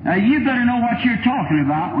 Now, you better know what you're talking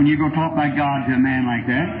about when you go talk about God to a man like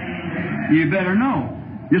that. You better know.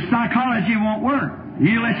 Your psychology won't work.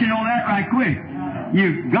 He'll let you know that right quick.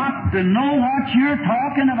 You've got to know what you're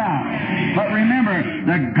talking about. But remember,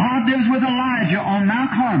 that God lives with Elijah on Mount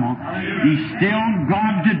Carmel. He's still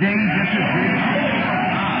God today, just as good.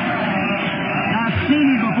 I've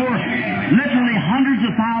seen Him before. Literally hundreds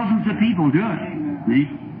of thousands of people do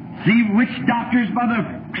it. See witch doctors by the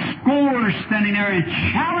scores standing there and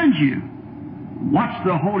challenge you. Watch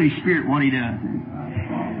the Holy Spirit, what He does.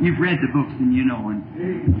 You've read the books and you know, and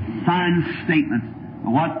signs, statements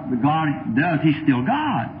of what God does. He's still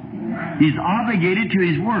God. He's obligated to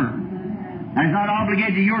His Word. Now, He's not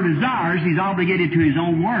obligated to your desires. He's obligated to His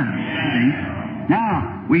own Word. See?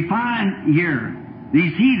 Now, we find here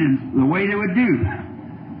these heathens, the way they would do.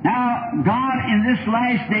 Now, God in this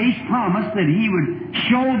last days promised that He would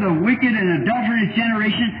show the wicked and adulterous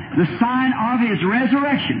generation the sign of His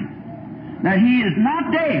resurrection. That He is not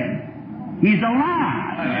dead. He's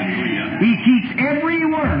alive. He keeps every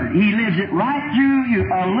word. He lives it right through you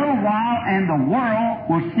a little while, and the world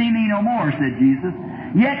will see me no more, said Jesus.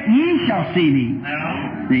 Yet ye shall see me.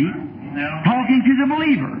 See? Talking to the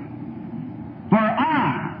believer. For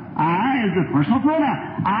I is the personal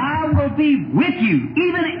pronoun. I will be with you,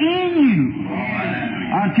 even in you,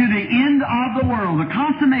 unto the end of the world, the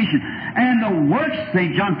consummation. And the works,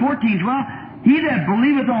 St. John 14:12, He that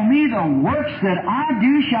believeth on me, the works that I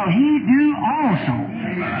do shall he do also.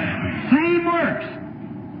 Same works.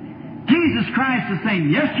 Jesus Christ the same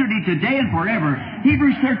yesterday, today, and forever.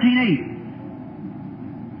 Hebrews 13:8.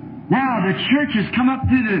 Now the church has come up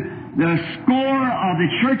through the score of the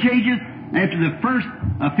church ages after the first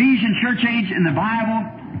Ephesian church age in the Bible.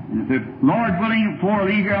 If the Lord willing, before I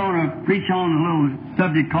leave here, I want to preach on a little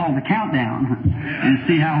subject called the countdown and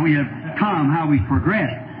see how we have come, how we've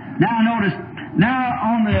progressed. Now notice, now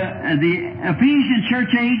on the Ephesian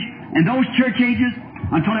church age and those church ages,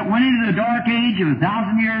 until it went into the dark age of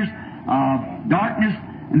 1,000 years of darkness,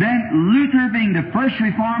 and then Luther being the first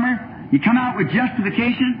reformer, he come out with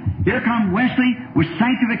justification. Here come Wesley with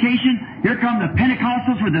sanctification. Here come the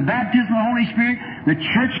Pentecostals with the baptism of the Holy Spirit. The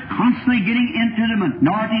church constantly getting into the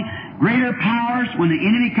minority. Greater powers. When the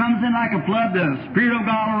enemy comes in like a flood, the Spirit of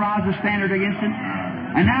God will rise a standard against him.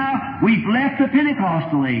 And now we've left the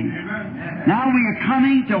Pentecostal age. Now we are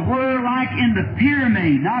coming to where, like in the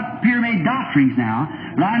pyramid, not pyramid doctrines now,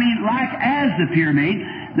 but I mean like as the pyramid,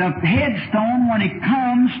 the headstone, when it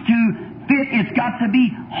comes to fit, it's got to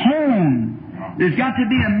be honed. There's got to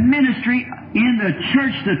be a ministry in the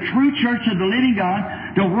church, the true church of the living God,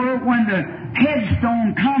 to where when the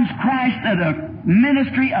headstone comes, Christ, the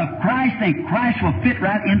ministry of Christ, and Christ will fit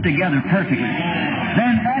right in together perfectly.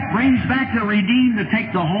 Then that brings back the redeemed to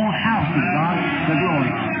take the whole house of God to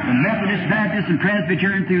glory. The Methodist, Baptist, and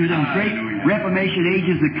Presbyterian through those great Reformation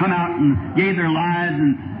ages that come out and gave their lives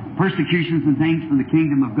and persecutions and things for the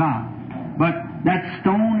kingdom of God. But that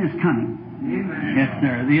stone is coming. Amen. Yes,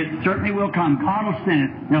 sir. It certainly will come. God will send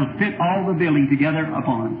it. They'll fit all the building together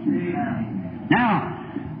upon us. Amen. Now,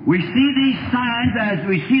 we see these signs as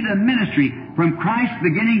we see the ministry from Christ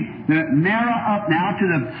beginning to narrow up now to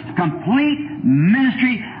the complete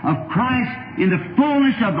ministry of Christ in the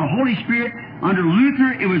fullness of the Holy Spirit. Under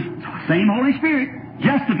Luther, it was same Holy Spirit,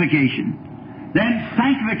 justification. Then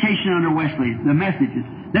sanctification under Wesley, the messages.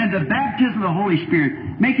 Then the baptism of the Holy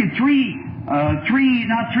Spirit, making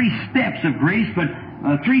not three steps of grace, but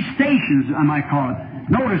three stations, I might call it.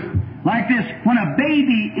 Notice, like this, when a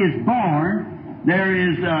baby is born, there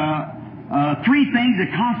is three things that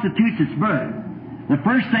constitutes its birth. The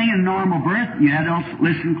first thing in normal birth, you adults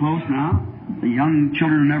listen close now. The young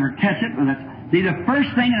children will never catch it, but see, the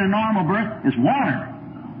first thing in a normal birth is water,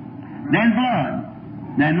 then blood,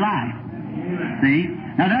 then life. See?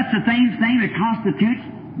 Now that's the thing that constitutes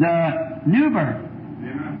the new birth.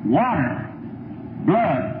 Water,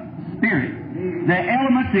 blood, spirit. The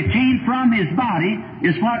elements that came from His body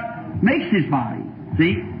is what makes His body.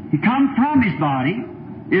 See? He comes from His body,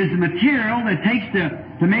 is the material that takes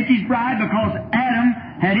to make His bride, because Adam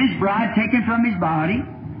had his bride taken from his body.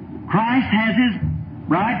 Christ has His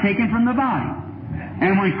bride taken from the body.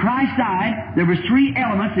 And when Christ died, there was three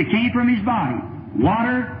elements that came from His body.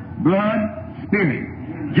 Water, blood, spirit.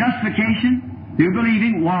 Justification through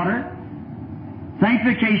believing, water.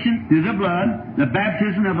 Sanctification through the blood, the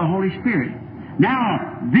baptism of the Holy Spirit.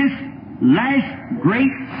 Now, this last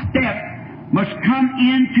great step must come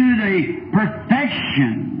into the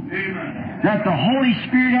perfection. Amen. That the Holy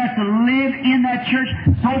Spirit has to live in that church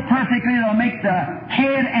so perfectly it'll make the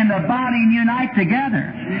head and the body unite together.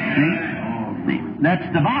 See? That's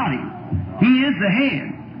the body. He is the head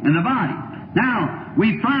and the body. Now,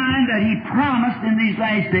 we find that He promised in these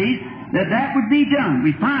last days that would be done.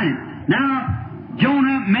 We find it. Now,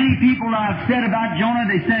 Jonah, many people have said about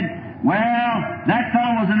Jonah, they said, well, that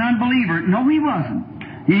fellow was an unbeliever. No, he wasn't.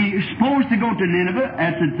 He was supposed to go to Nineveh.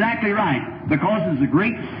 That's exactly right. Because it's a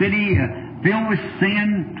great city filled with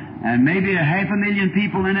sin, and maybe 500,000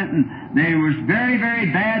 people in it, and they was very,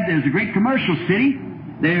 very bad. There was a great commercial city.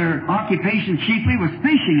 Their occupation chiefly was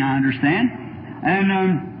fishing, I understand. And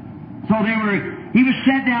so he was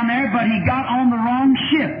sent down there, but he got on the wrong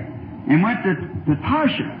ship and went to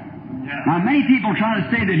Tarshish. Now, many people try to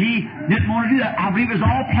say that he didn't want to do that. I believe it was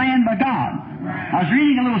all planned by God. I was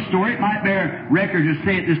reading a little story. It might bear record to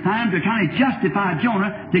say at this time to kind of justify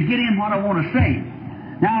Jonah to get in what I want to say.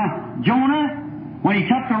 Now, Jonah, when he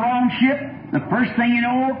took the wrong ship, the first thing you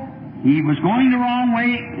know, he was going the wrong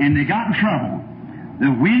way, and they got in trouble.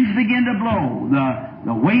 The winds began to blow.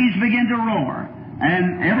 The waves began to roar.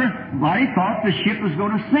 And everybody thought the ship was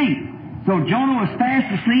going to sink. So Jonah was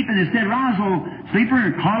fast asleep, and it said, "Rise, O sleeper,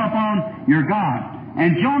 and call upon your God."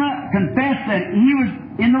 And Jonah confessed that he was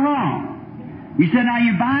in the wrong. He said, "Now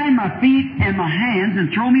you bind my feet and my hands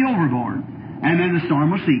and throw me overboard." And then the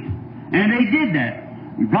storm will cease. And they did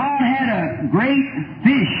that. God had a great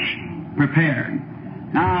fish prepared.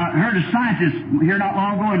 Now, I heard a scientist here not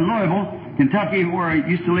long ago in Louisville, Kentucky, where I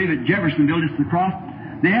used to live at Jeffersonville, just across.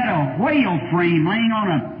 They had a whale frame laying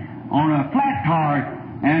on a flat car.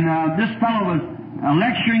 And this fellow was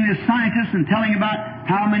lecturing this scientist and telling about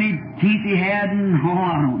how many teeth he had and,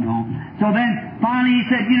 I don't know. So then, finally he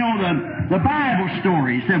said, the Bible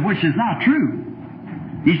story, he said, which is not true.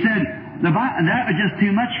 He said, that was just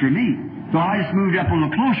too much for me. So I just moved up a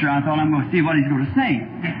little closer. I thought, I'm going to see what he's going to say.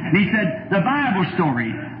 And he said, the Bible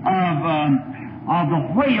story of the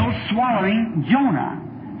whale swallowing Jonah.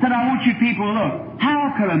 Said, I want you people to look.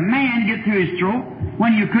 How could a man get through his throat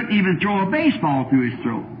when you couldn't even throw a baseball through his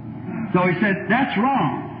throat? So he said, that's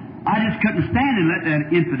wrong. I just couldn't stand and let that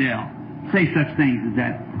infidel say such things as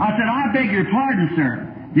that. I said, I beg your pardon, sir.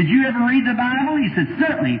 Did you ever read the Bible? He said,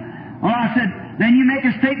 certainly. Well, I said, then you make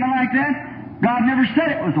a statement like that? God never said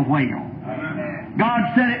it was a whale. God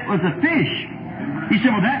said it was a fish. He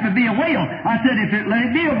said, well, that would be a whale. I said, let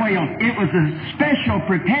it be a whale. It was a special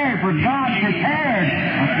prepared, for God prepared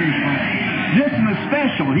a fish. This one was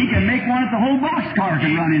special. He can make one that the whole boxcar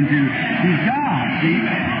can run into. He's God, see?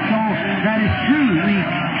 So that is true.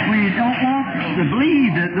 We don't want to believe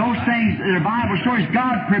that those things that are Bible stories.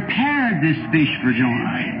 God prepared this fish for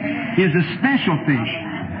Jonah. He is a special fish.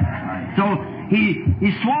 So he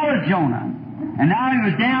swallowed Jonah. And now he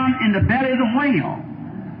was down in the belly of the whale.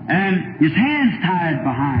 And his hands tied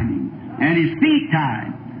behind him, and his feet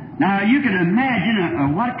tied. Now, you can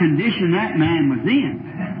imagine what condition that man was in.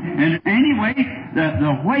 And anyway,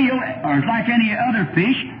 the whale, or like any other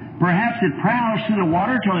fish, perhaps it prowls through the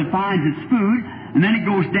water till it finds its food, and then it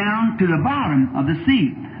goes down to the bottom of the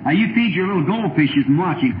sea. Now, you feed your little goldfishes and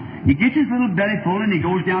watch him. He gets his little belly full, and he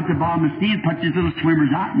goes down to the bottom of the sea and puts his little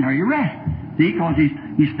swimmers out, and there you rest. See, because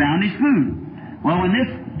he's found his food. Well, when this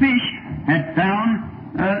fish had found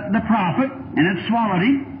the prophet, and it swallowed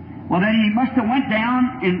him, well, then he must have went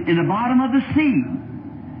down in the bottom of the sea.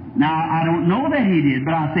 Now, I don't know that he did,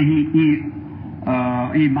 but I'll say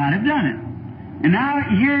he might have done it. And now,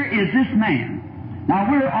 here is this man. Now,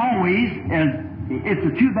 we're always,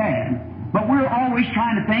 it's too bad, but we're always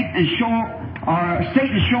trying to think and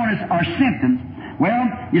Satan is showing us our symptoms. Well,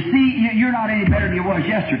 you see, you're not any better than you was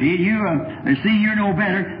yesterday. You see, you're no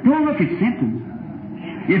better. Don't look at symptoms.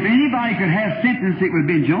 If anybody could have sentence, it would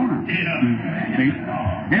have been Jonah. See?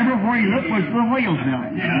 Everywhere he looked was the whales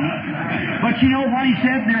built. But you know what he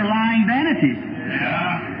said? They're lying vanities.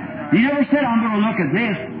 He never said, I'm going to look at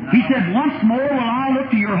this. He said, once more will I look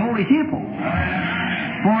to your holy temple.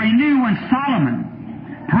 For he knew when Solomon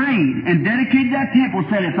prayed and dedicated that temple,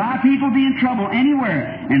 said, if thy people be in trouble anywhere,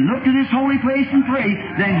 and look to this holy place and pray,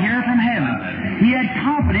 then hear from heaven. He had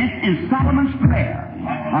confidence in Solomon's prayer.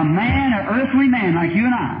 A man, an earthly man like you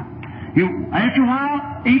and I. He, after a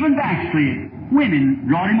while, even backslid. Women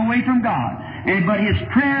brought him away from God. But his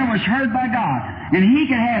prayer was heard by God. And he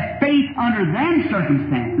could have faith under them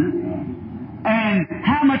circumstances. And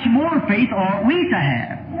how much more faith ought we to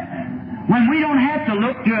have? When we don't have to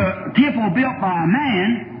look to a temple built by a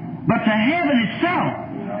man, but to heaven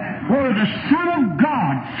itself, where the Son of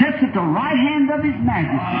God sits at the right hand of His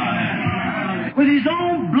majesty, with His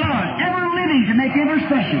own blood, ever living to make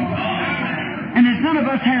intercession. And as none of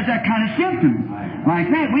us has that kind of symptom like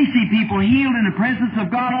that, we see people healed in the presence of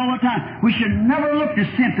God all the time. We should never look to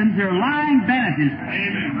symptoms. They're lying vanities.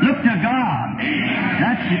 Look to God.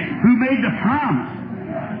 That's who made the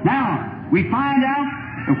promise. Now, we find out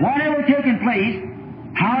that whatever taken place,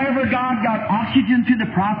 however God got oxygen to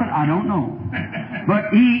the prophet, I don't know.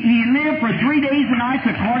 But he lived for 3 days and nights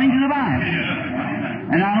according to the Bible.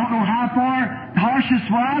 And I don't know how far Tarshish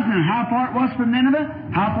was and how far it was from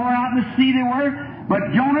Nineveh, how far out in the sea they were,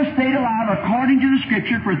 but Jonah stayed alive according to the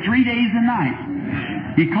Scripture for 3 days and nights.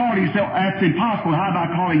 He called himself, that's impossible. How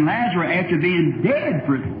about calling Lazarus after being dead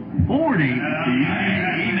for 4 days?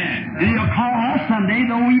 Amen. And he'll call us someday,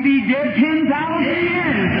 though we be dead 10,000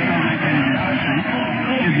 years.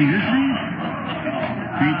 Is he listening?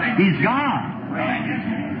 He's God.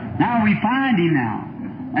 Now we find him now.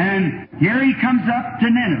 And here he comes up to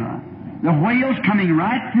Nineveh. The whales coming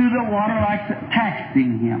right through the water like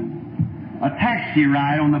taxiing him. A taxi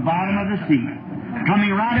ride on the bottom of the sea.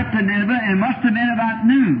 Coming right up to Nineveh, and it must have been about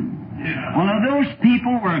noon. Well, now those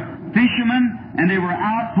people were fishermen, and they were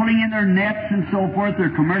out pulling in their nets and so forth.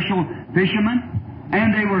 They're commercial fishermen.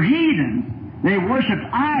 And they were heathens. They worshipped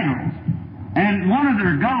idols. And one of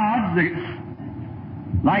their gods,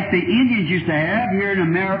 like the Indians used to have here in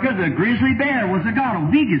America, the grizzly bear was a god,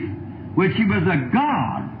 Ovigus, which he was a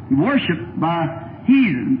god worshipped by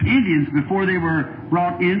heathen Indians before they were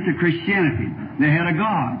brought into Christianity. They had a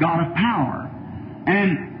god of power.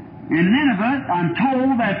 And in Nineveh, I'm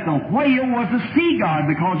told that the whale was a sea god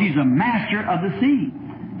because he's a master of the sea.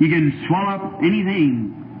 He can swallow up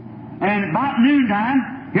anything. And about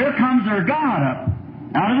noontime, here comes their god up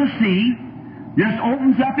out of the sea, just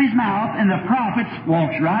opens up his mouth, and the prophets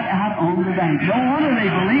walks right out on the bank. No wonder they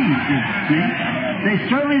believed. See?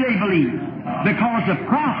 They believed. Because the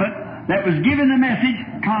prophet that was given the message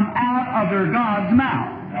come out of their God's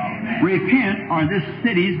mouth. Repent, or this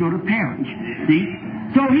city is going to perish. See?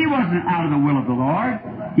 So he wasn't out of the will of the Lord.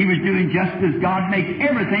 He was doing just as God makes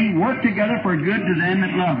everything work together for good to them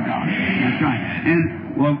that love God. That's right.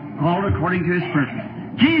 And, well, called according to His purpose.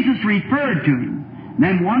 Jesus referred to him.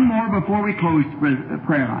 Then one more before we close the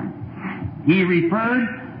prayer line. He referred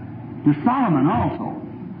to Solomon also.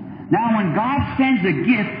 Now when God sends a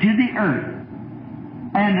gift to the earth,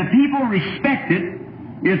 and the people respect it,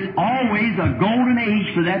 it's always a golden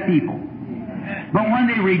age for that people. But when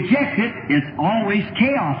they reject it, it's always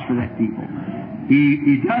chaos for that people.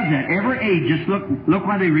 He does that every age. Just look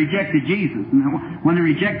when they rejected Jesus, and when they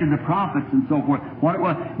rejected the prophets and so forth, what it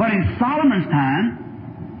was. But in Solomon's time,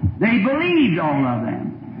 they believed all of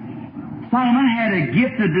them. Solomon had a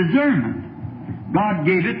gift of discernment. God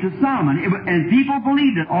gave it to Solomon, and people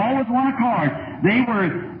believed it. All with one accord. They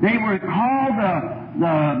were called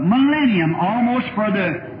the millennium almost for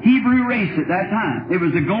the Hebrew race at that time. It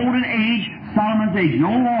was the golden age, Solomon's age.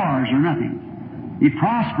 No wars or nothing. He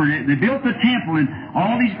prospered it. They built the temple and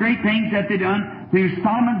all these great things that they done through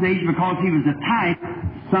Solomon's age because he was a type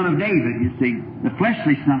son of David, you see, the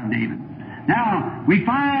fleshly son of David. Now, we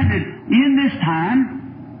find that in this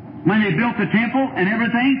time, when they built the temple and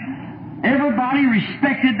everything, everybody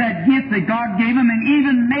respected that gift that God gave them and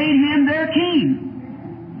even made him their king.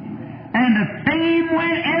 And the fame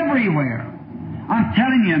went everywhere. I'm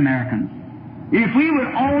telling you, Americans, if we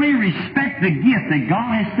would only respect the gift that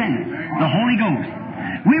God has sent us, the Holy Ghost,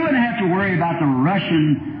 we wouldn't have to worry about the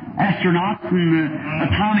Russian astronauts and the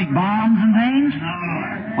atomic bombs and things.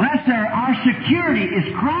 Well, that's our security is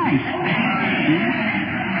Christ.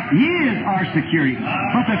 He is our security.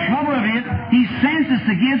 But the trouble of it, He sends us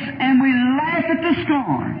the gifts and we laugh at the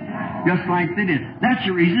scorn, just like they did. That's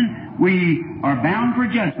the reason we are bound for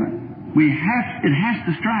judgment. It has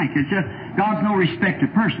to strike. It's just, God's no respect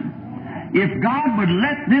of person. if God would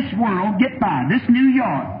let this world get by, this New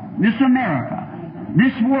York, this America,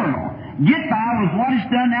 this world, get by with what it's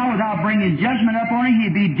done now without bringing judgment up on it,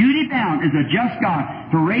 He'd be duty bound as a just God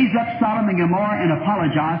to raise up Sodom and Gomorrah and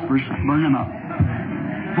apologize for burning them up.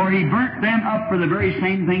 For He burnt them up for the very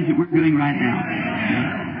same things that we're doing right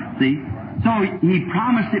now. See? So He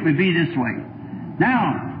promised it would be this way.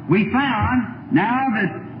 Now, we found, now that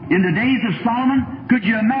in the days of Solomon, could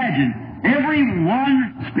you imagine,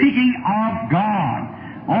 everyone speaking of God.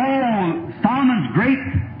 Oh, Solomon's great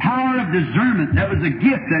power of discernment, that was a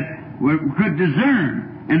gift that could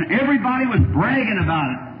discern. And everybody was bragging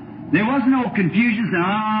about it. There was no confusion, saying,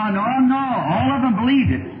 no. All of them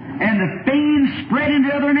believed it. And the fame spread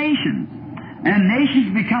into other nations. And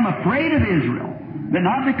nations become afraid of Israel. But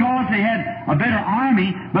not because they had a better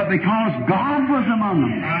army, but because God was among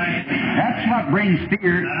them. That's what brings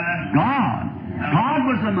fear. God. God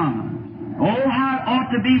was among them. Oh, how it ought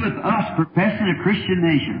to be with us professing a Christian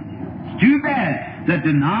nation. It's too bad that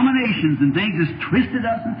denominations and things has twisted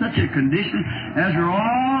us in such a condition as we're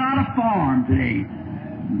all out of form today.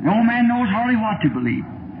 No man knows hardly what to believe.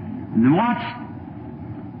 And watch.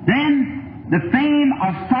 Then the fame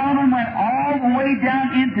of Solomon went all the way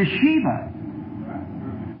down into Sheba.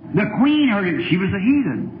 The queen heard it. She was a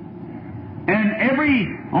heathen. And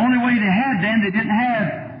only way they had then, they didn't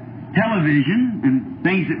have television and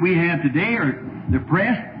things that we have today, or the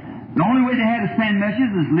press. The only way they had to send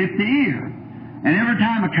messages was lift the ear. And every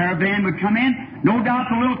time a caravan would come in, no doubt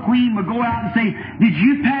the little queen would go out and say, did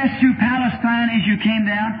you pass through Palestine as you came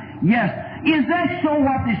down? Yes. Is that so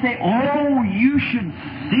what they say? Oh, you should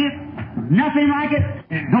see it. Nothing like it.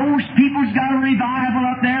 Those people's got a revival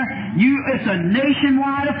up there. It's a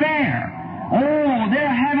nationwide affair. Oh,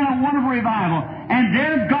 they're having a wonderful revival. And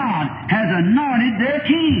their God has anointed their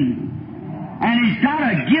king. And He's got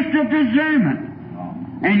a gift of discernment.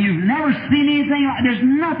 And you've never seen anything like. There's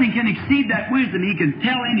nothing can exceed that wisdom. He can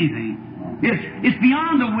tell anything. It's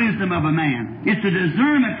beyond the wisdom of a man. It's a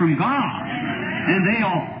discernment from God. And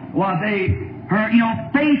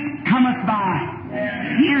faith cometh by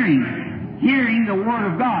hearing the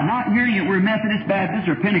Word of God. Not hearing it, we're Methodist, Baptists,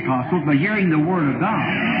 or Pentecostals, but hearing the Word of God.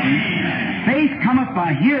 Faith cometh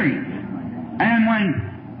by hearing. And when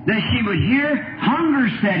she would hear, hunger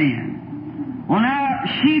set in. Well, now,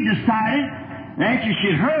 she decided, after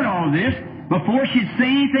she'd heard all this, before she'd say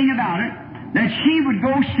anything about it, that she would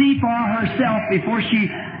go see for herself before she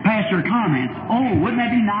passed her comments. Oh, wouldn't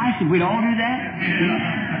that be nice if we'd all do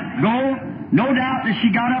that? Go. No doubt that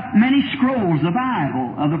she got up many scrolls, the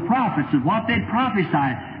Bible, of the prophets, of what they'd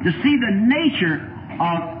prophesied, to see the nature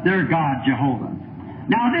of their God, Jehovah.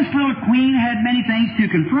 Now, this little queen had many things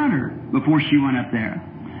to confront her before she went up there.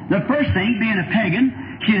 The first thing, being a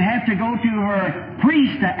pagan, she'd have to go to her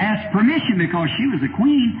priest to ask permission because she was a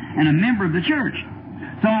queen and a member of the church.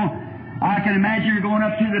 So, I can imagine her going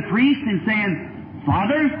up to the priest and saying,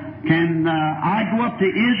 Father, can I go up to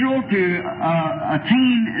Israel to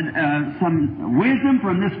attain some wisdom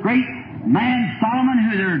from this great man Solomon,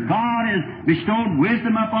 who their God has bestowed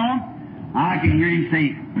wisdom upon? I can hear him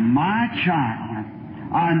say, my child,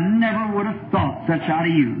 I never would have thought such out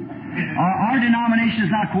of you. Our denomination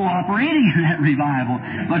is not cooperating in that revival.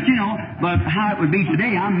 But how it would be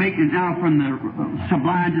today, I'm making it now from the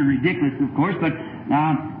sublime to the ridiculous, of course, but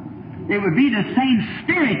it would be the same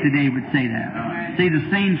spirit today would say that. See, the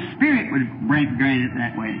same spirit would grant it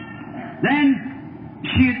that way. Then,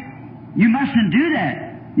 you mustn't do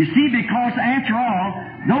that. You see, because after all,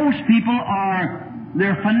 those people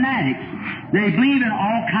they're fanatics. They believe in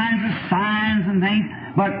all kinds of signs and things,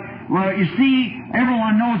 but, well, you see,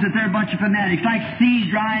 everyone knows that they're a bunch of fanatics, like seas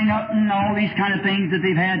drying up and all these kind of things that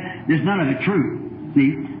they've had. There's none of it true.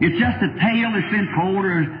 See, it's just a tale that's been told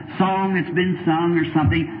or a song that's been sung or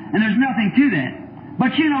something, and there's nothing to that.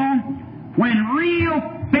 But when real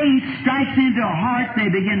faith strikes into a heart, they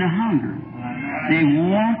begin to hunger. They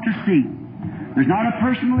want to see. There's not a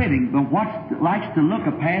person living but likes to look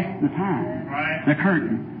past the time, the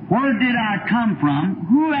curtain. Where did I come from?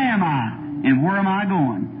 Who am I? And where am I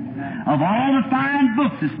going? Of all the fine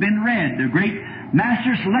books that's been read, the great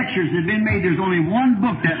master's lectures that have been made, there's only one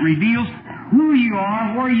book that reveals who you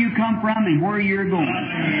are, where you come from, and where you're going.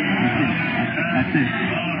 That's it.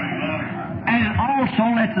 And it also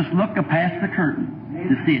lets us look past the curtain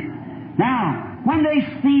to see it. Now, when they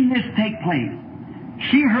seen this take place,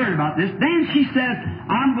 she heard about this. Then she says,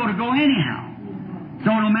 I'm going to go anyhow. So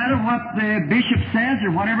no matter what the bishop says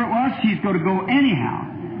or whatever it was, she's going to go anyhow.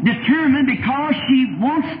 Determined because she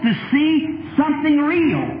wants to see something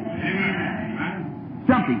real.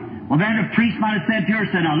 Something. Well, then the priest might have said to her,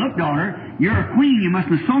 now look, daughter, you're a queen. You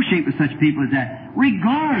mustn't associate with such people as that.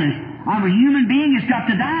 Regardless, I'm a human being that's got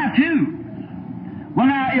to die too. Well,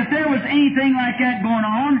 now, if there was anything like that going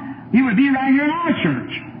on, he would be right here in our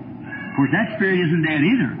church. Of course, that spirit isn't dead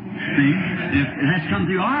either. See? If that's come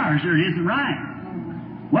through ours, or it isn't right.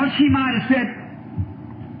 Well, she might have said,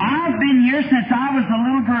 I've been here since I was a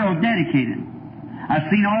little girl dedicated. I've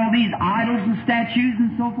seen all these idols and statues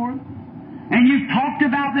and so forth. And you've talked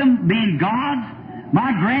about them being gods.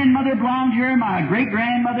 My grandmother belonged here, my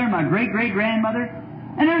great-grandmother, my great-great-grandmother.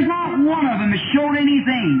 And there's not one of them that showed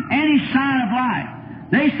anything, any sign of life.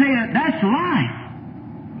 They say that that's life.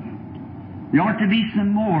 There ought to be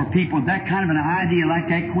some more people with that kind of an idea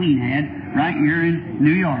like that queen had right here in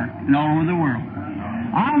New York and all over the world.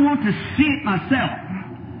 I want to see it myself.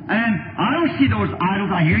 And I don't see those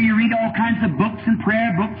idols. I hear you read all kinds of books and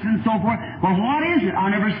prayer books and so forth. Well, what is it?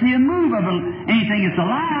 I never see a move of anything that's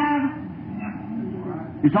alive.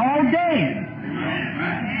 It's all dead.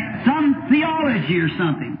 Some theology or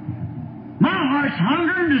something. My heart's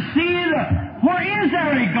hungering to see where is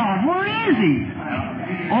there a God? Where is He?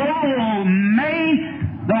 Oh, may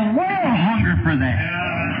the world hunger for that.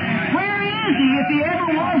 Where is He? If He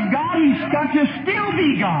ever was God, He's got to still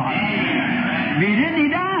be God. If He didn't, He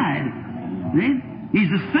died. See?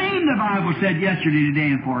 He's the same, the Bible said, yesterday,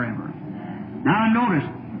 today, and forever. Now notice,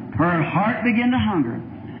 her heart began to hunger.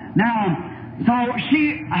 Now, so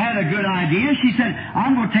she had a good idea. She said,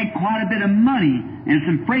 I'm going to take quite a bit of money and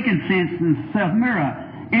some frankincense and some myrrh.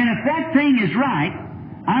 And if that thing is right,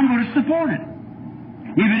 I'm going to support it.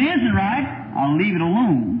 If it isn't right, I'll leave it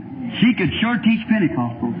alone. She could sure teach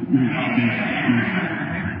Pentecostals.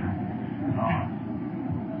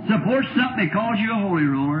 Support something that calls you a holy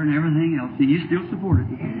roller and everything else, and you still support it.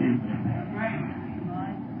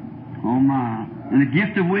 Oh my. And the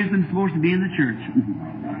gift of wisdom is supposed to be in the church.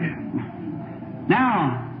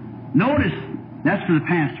 Now, notice, that's for the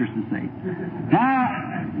pastors to say. Now,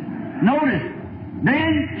 notice,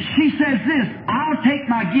 then she says this, I'll take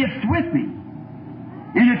my gifts with me.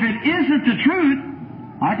 And if it isn't the truth,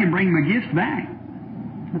 I can bring my gifts back.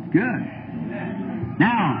 That's good.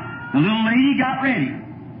 Now, the little lady got ready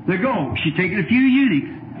to go. She'd taken a few eunuchs,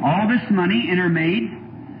 all this money in her maid.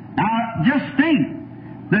 Now, just think,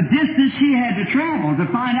 the distance she had to travel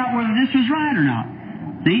to find out whether this was right or not.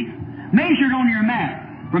 See? Measured on your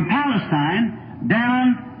map from Palestine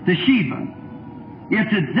down to Sheba.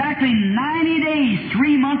 It's exactly 90 days,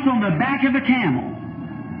 3 months on the back of a camel.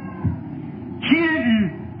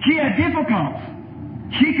 She had difficulties.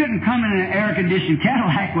 She couldn't come in an air-conditioned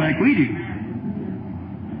Cadillac like we do.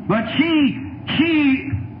 But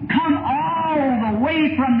she come all the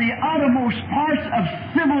way from the uttermost parts of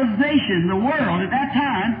civilization, the world at that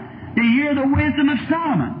time, to hear the wisdom of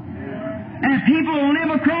Solomon. And people will live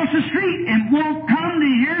across the street and won't come to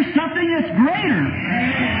hear something that's greater.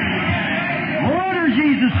 Order,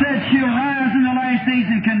 Jesus said, she'll rise in the last days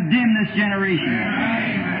and condemn this generation.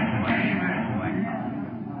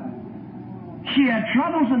 She had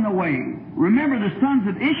troubles in the way. Remember the sons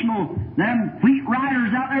of Ishmael, them fleet riders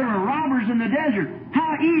out there were robbers in the desert.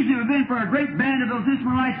 How easy it would have been for a great band of those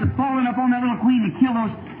Ishmaelites to fall up on that little queen and kill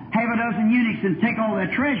those half a dozen eunuchs and take all that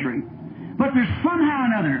treasury. But there's somehow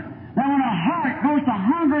or another that when a heart goes to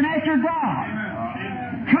hungering after God,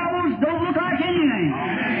 troubles don't look like anything.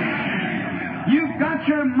 You've got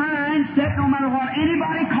your mind set no matter what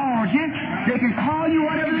anybody calls you. They can call you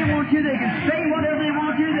whatever they want to. They can say whatever they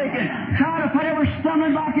want to. They can try to put every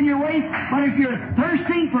stumbling block in your way. But if you're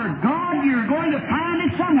thirsting for God, you're going to find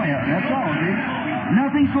it somewhere. That's all, see?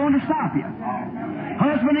 Nothing's going to stop you.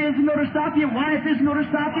 Husband isn't going to stop you. Wife isn't going to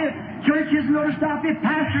stop you. Church isn't going to stop you.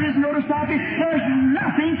 Pastor isn't going to stop you. There's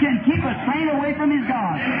nothing can keep a saint away from his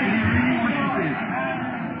God.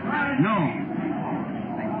 No.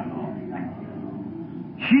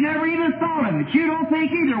 She never even thought of it. You don't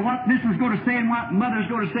think either what this is going to say and what mother's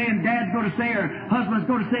going to say and dad's going to say or husband's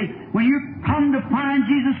going to say. When you come to find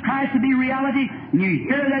Jesus Christ to be reality and you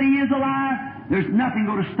hear that He is alive, there's nothing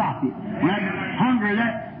going to stop you. When that hunger,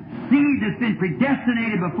 that seed that's been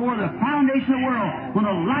predestinated before the foundation of the world, when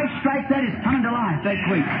the light strikes that, it's coming to life that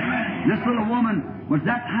quick. This little woman was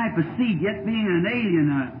that type of seed, yet being an alien,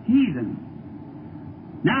 a heathen.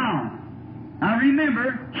 Now, I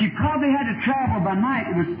remember she probably had to travel by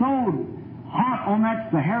night. It was so hot on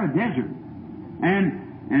that Sahara desert.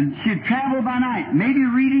 And she'd travel by night, maybe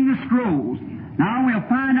reading the scrolls. Now we'll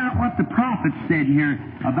find out what the prophets said here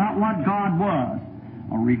about what God was.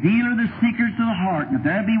 A revealer of the secrets of the heart. And if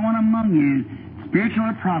there be one among you,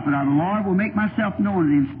 spiritual or prophet, the Lord will make myself known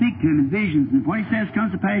to him, speak to him in visions. And what He says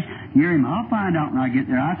comes to pass, hear him. I'll find out when I get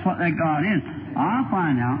there. That's what that God is. I'll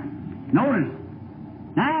find out. Notice.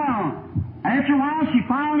 Now, after a while, she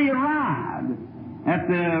finally arrived at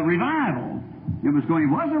the revival. It was a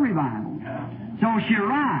revival. So she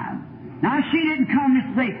arrived. Now, she didn't come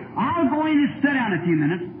just to say, I'll go in and sit down a few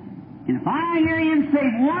minutes, and if I hear him say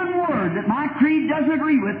one word that my creed doesn't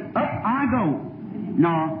agree with, up I go.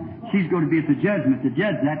 No, she's going to be at the judgment to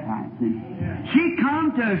judge that time. See? She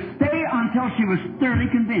come to stay until she was thoroughly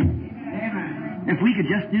convinced. If we could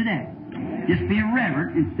just do that. Just be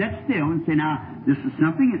reverent and sit still and say, now, this is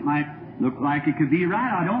something that might look like it could be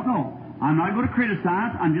right. I don't know. I'm not going to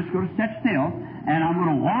criticize. I'm just going to sit still, and I'm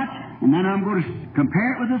going to watch, and then I'm going to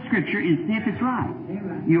compare it with the Scripture and see if it's right.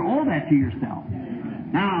 You owe that to yourself.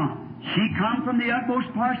 Now, she come from the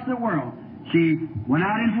utmost parts of the world. She went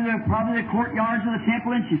out into probably the courtyards of the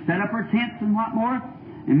temple, and she set up her tents and what more.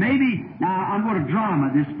 And maybe, now I'm going to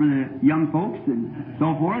drama this for the young folks and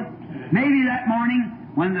so forth. Maybe that morning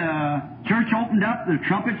when the church opened up, the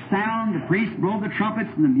trumpets sound, the priest blew the trumpets,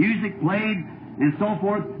 and the music played, and so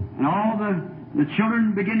forth, and all the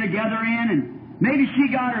children begin to gather in, and maybe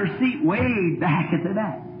she got her seat way back at the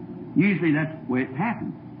back. Usually that's the way it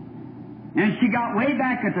happens. And she got way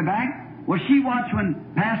back at the back. Well, she watched when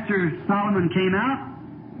Pastor Solomon came out,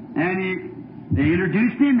 and they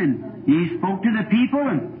introduced him, and he spoke to the people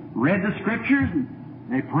and read the Scriptures, and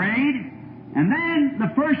they prayed, and then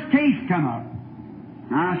the first case come up.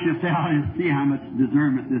 Now she'll say, I'll see how much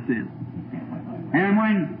discernment this is. And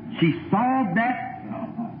when she saw that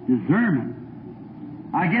discernment,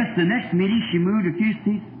 I guess the next meeting she moved a few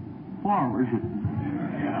seats forward.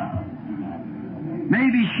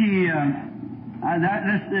 Maybe she,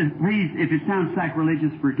 please, if it sounds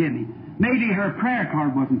sacrilegious, forgive me. Maybe her prayer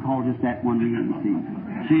card wasn't called just that one meeting, see.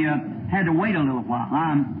 She had to wait a little while.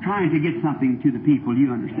 I'm trying to get something to the people,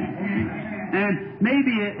 you understand. And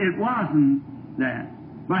maybe it wasn't that.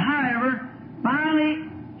 But however, finally,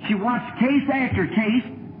 she watched case after case,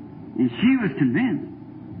 and she was convinced.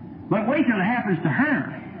 But wait till it happens to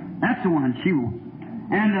her. That's the one she wants.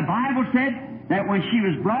 And the Bible said that when she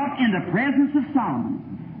was brought in the presence of Solomon,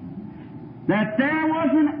 that there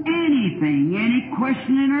wasn't anything, any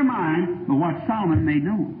question in her mind but what Solomon made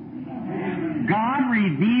known. God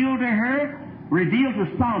revealed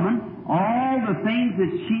to Solomon all the things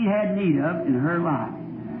that she had need of in her life.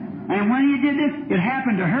 And when he did this, it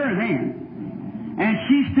happened to her then. And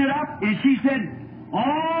she stood up and she said,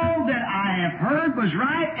 all that I have heard was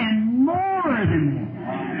right and more than this.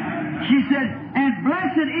 She said, and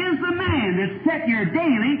blessed is the man that sat here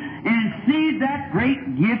daily and see that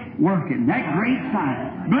great gift working, that great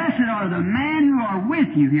sign. Blessed are the men who are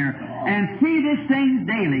with you here and see this thing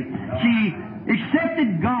daily. She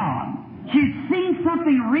accepted God. She'd seen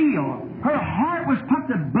something real. Her heart was put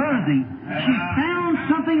to buzzing. She found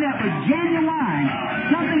something that was genuine,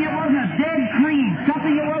 something that wasn't a dead creed,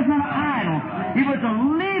 something that wasn't an idol. It was a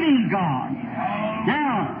living God.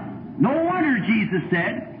 Now, no wonder Jesus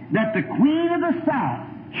said that the Queen of the South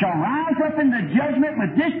shall rise up in the judgment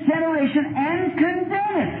with this generation and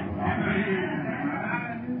condemn it.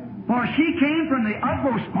 For she came from the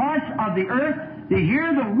utmost parts of the earth to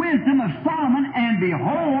hear the wisdom of Solomon, and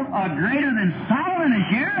behold, a greater than Solomon is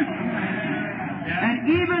here. And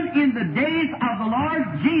even in the days of the Lord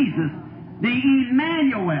Jesus, the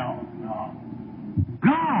Emmanuel,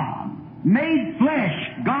 God made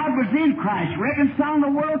flesh, God was in Christ, reconciling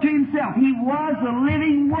the world to Himself. He was the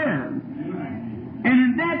living Word. And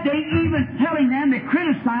in that day, even telling them to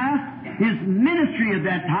criticize His ministry of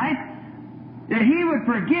that type, that He would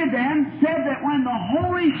forgive them, said that when the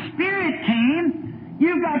Holy Spirit came,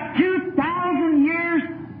 you've got 2,000 years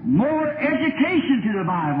more education to the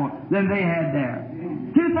Bible than they had there.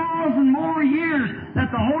 2,000 more years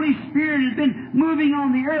that the Holy Spirit has been moving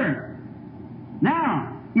on the earth.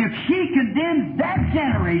 Now, if she condemns that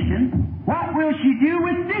generation, what will she do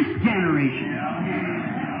with this generation?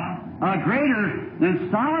 Greater than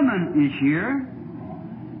Solomon is here.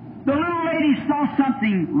 The little lady saw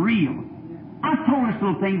something real. I've told this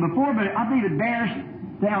little thing before, but I believe it bears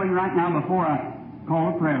telling right now before I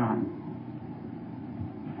call a prayer line.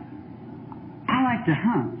 I like to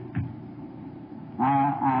hunt.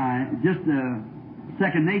 Just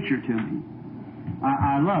second nature to me.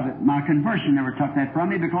 I love it. My conversion never took that from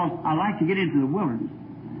me because I like to get into the wilderness.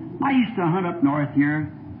 I used to hunt up north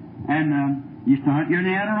here, and used to hunt here in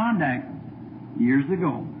the Adirondack years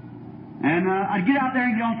ago. And I'd get out there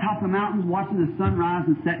and get on top of the mountains watching the sun rise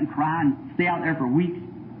and set and cry and stay out there for weeks.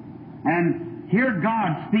 And hear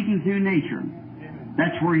God speaking through nature.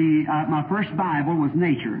 That's where my first Bible was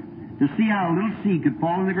nature. To see how a little seed could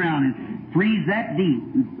fall on the ground and freeze that deep.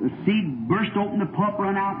 The seed burst open, the pulp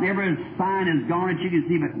run out, and every sign is gone that you can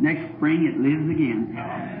see, but next spring it lives again.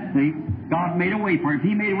 See? God made a way for it. If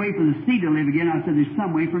He made a way for the seed to live again, I said, there's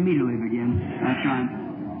some way for me to live again. That's right.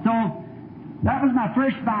 So, that was my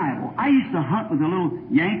first Bible. I used to hunt with a little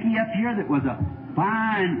Yankee up here that was a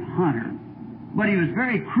fine hunter, but he was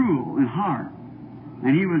very cruel and hard.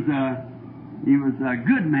 And he was a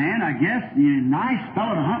good man, I guess. He was a nice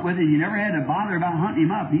fellow to hunt with, and you never had to bother about hunting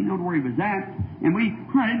him up. He knew where he was at. And we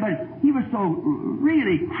hunted, but he was so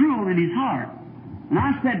really cruel in his heart. And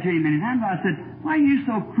I said to him many times, I said, why are you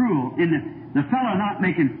so cruel? And the fellow not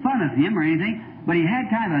making fun of him or anything, but he had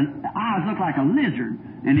kind of eyes looked like a lizard.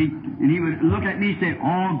 And he would look at me and say,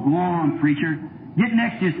 oh, go on, preacher. Get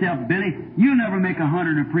next to yourself, Billy. You'll never make a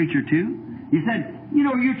hunter and a preacher too. He said, you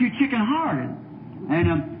know, you're too chicken-hearted.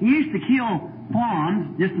 And he used to kill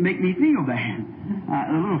fawns just to make me feel bad.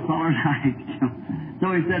 A little feller like.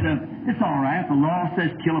 So he said, it's all right. The law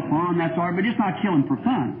says kill a fawn, that's all right, but just not kill him for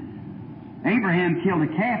fun. Abraham killed a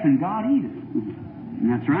calf and God eat it. And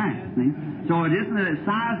that's right. See? So it isn't the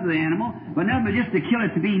size of the animal, but no, but just to kill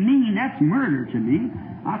it to be mean, that's murder to me.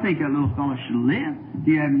 I think that little fellow should live.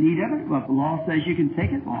 Do you have need of it? Well, if the law says you can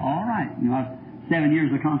take it, well, all right. You know, I was 7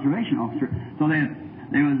 years a conservation officer. So there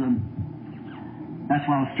was that's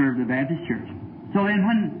why I served the Baptist church. So then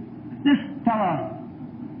when this fellow,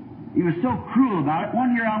 he was so cruel about it,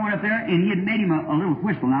 one year I went up there and he had made him a little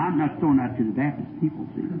whistle. Now, I'm not throwing that to the Baptist people,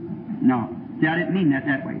 see. No. See, I didn't mean that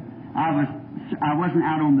way. I wasn't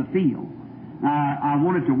out on the field. I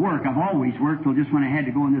wanted to work. I've always worked till just when I had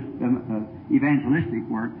to go in this evangelistic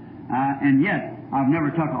work. And yet, I've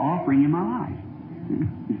never took an offering in my life.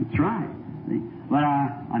 That's right. See? But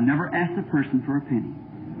I never asked a person for a penny.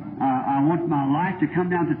 I want my life to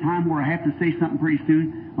come down to a time where I have to say something pretty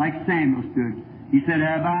soon, like Samuel stood. He said,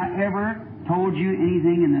 have I ever told you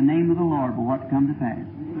anything in the name of the Lord but what come to pass?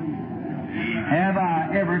 Have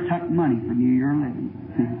I ever took money from you, your living?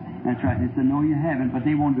 That's right. They said, no, you haven't, but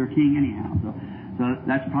they wanted their king anyhow. So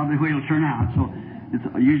that's probably the way it'll turn out. So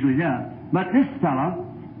it usually does. But this fellow,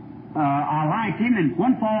 I liked him, and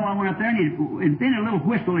one fall I went up there, and it'd been a little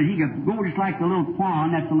whistle, and he could go just like the little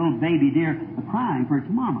fawn, that's a little baby deer, crying for its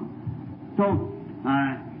mama. So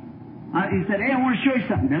he said, hey, I want to show you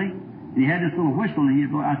something, Billy. And he had this little whistle, and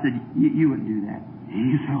I said, you wouldn't do that.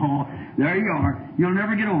 And he said, oh, there you are. You'll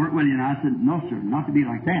never get over it, will you? And I said, no, sir, not to be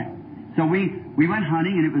like that. So we went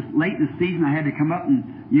hunting, and it was late in the season. I had to come up, and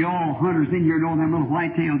you all hunters in here know them little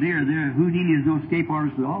white-tailed deer. They're Houdini's no escape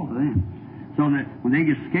artists at all for them. So that when they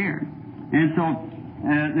get scared. And so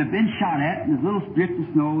they've been shot at, and there's little drift of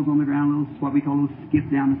snows on the ground, little what we call little skiff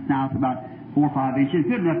down the south, about 4 or 5 inches,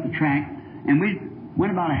 good enough to track. And we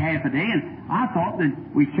went about a half a day, and I thought that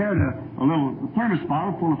we carried a little thermos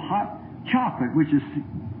bottle full of hot chocolate, which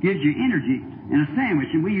gives you energy, and a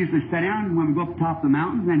sandwich. And we usually sat down when we go up the top of the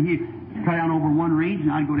mountains, and he'd cut down over one range,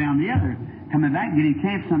 and I'd go down the other, coming back and getting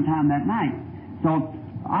camp sometime that night. So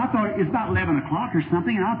I thought it was about 11 o'clock or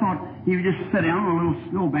something, and I thought he would just sit down on a little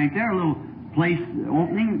snowbank there, a little place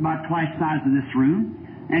opening about twice the size of this room.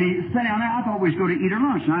 And he sat down there. I thought we was going to eat our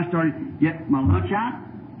lunch, and I started to get my lunch out,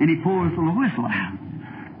 and he pulled this little whistle out.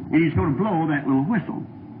 And he's going to blow that little whistle.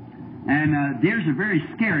 And deers are very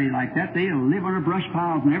scary like that. They live under brush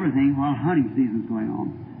piles and everything while hunting season's going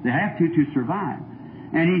on. They have to survive.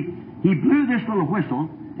 And he blew this little whistle,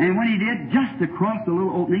 and when he did, just across the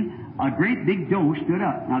little opening, a great big doe stood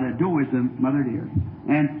up. Now, the doe is the mother deer.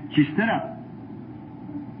 And she stood up.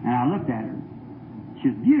 And I looked at her. She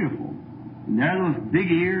was beautiful. And there were those big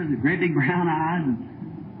ears, the great big brown eyes,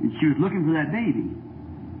 and she was looking for that baby.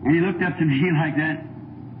 And he looked up to me like that.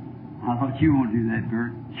 I thought, you won't do that,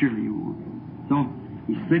 Bert. Surely you won't. So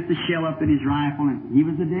he slipped the shell up in his rifle, and he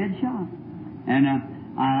was a dead shot. And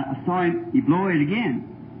I saw him, he blow it again.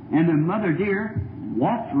 And the mother deer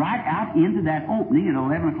walked right out into that opening at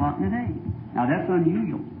 11 o'clock in the day. Now, that's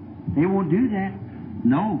unusual. They won't do that.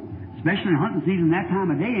 No. Especially in hunting season that time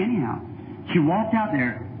of day, anyhow. She walked out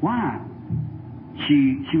there. Why?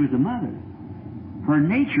 She was a mother. Her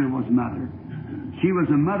nature was mother. She was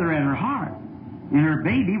a mother at her heart. And her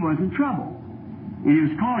baby was in trouble. And he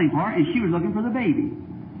was calling for her, and she was looking for the baby.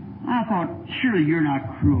 I thought, surely you're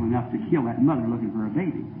not cruel enough to kill that mother looking for a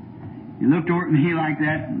baby. He looked over at me like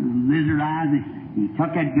that, lizard eyes, and he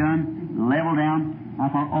took that gun, leveled down.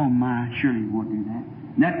 I thought, oh my, surely he won't do that.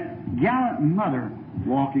 And that gallant mother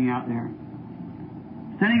walking out there,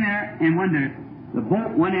 sitting there, and when the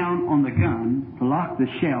bolt went out on the gun to lock the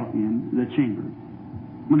shell in the chamber,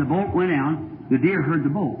 when the bolt went out, the deer heard the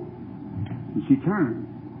bolt. And she turned,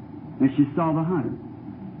 and she saw the hunter.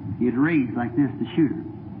 He had raised like this to shoot her.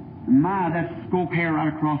 My, that scope hair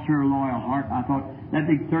right across her loyal heart. I thought, that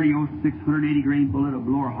big 30-06, 180 grain bullet will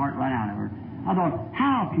blow her heart right out of her. I thought,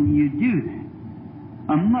 how can you do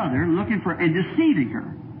that? A mother looking for, and deceiving her,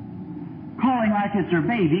 calling like it's her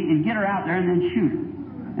baby, and get her out there and then shoot her.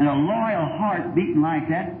 And a loyal heart beating like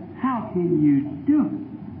that, how can you do it?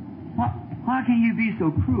 How can you be so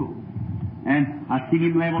cruel? And I see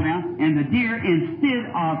him level down, and the deer, instead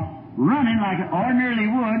of running like it ordinarily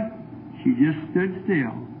would, she just stood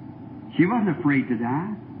still. She wasn't afraid to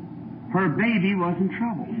die. Her baby was in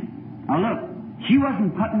trouble. Now look, she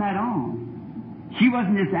wasn't putting that on. She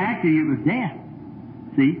wasn't just acting, it was death.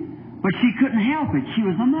 See? But she couldn't help it. She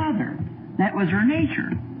was a mother. That was her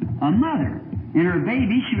nature. A mother. And her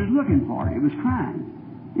baby, she was looking for it. It was crying.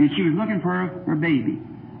 And she was looking for her baby.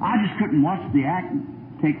 I just couldn't watch the act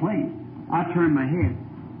take place. I turned my head.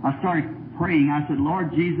 I started praying. I said,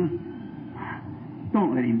 Lord Jesus,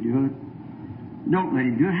 don't let him do it. Don't let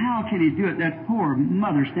him do it. How can he do it? That poor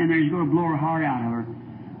mother standing there, he's going to blow her heart out of her.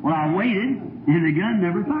 Well, I waited, and the gun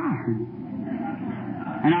never fired.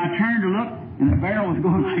 And I turned to look, and the barrel was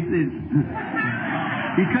going like this.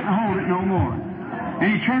 He couldn't hold it no more.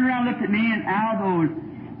 And he turned around, looked at me, and out of those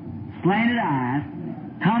slanted eyes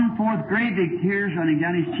come forth great big tears running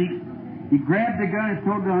down his cheeks. He grabbed the gun and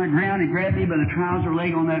threw it on the ground. He grabbed me by the trouser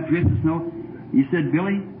leg on that drift of snow. He said,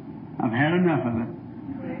 Billy, I've had enough of it.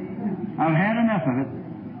 I've had enough of it.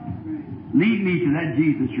 Lead me to that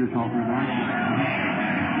Jesus you're talking about.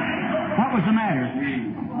 What was the matter?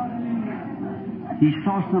 He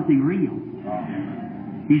saw something real.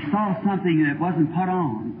 He saw something that wasn't put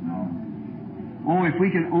on. Oh, if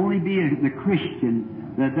we could only be the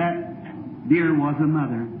Christian that deer was a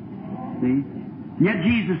mother. See? Yet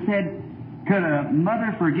Jesus said, could a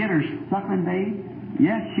mother forget her suckling babe?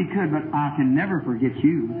 Yes, she could, but I can never forget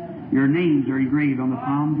you. Your names are engraved on the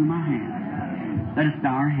palms of my hand. Let us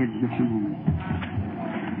bow our heads just a moment.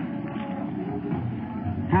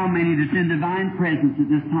 How many that's in divine presence at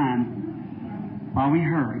this time, while we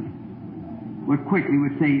hurry, would quickly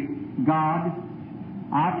say, God,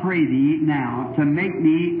 I pray Thee now to make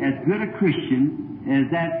me as good a Christian as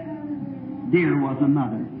that deer was a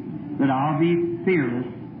mother, that I'll be fearless.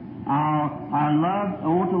 I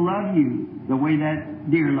want to love You the way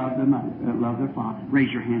that deer loved their mother, loved their father.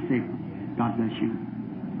 Raise your hand, say, God bless you.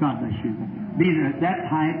 God bless you. Be that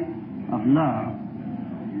type of love.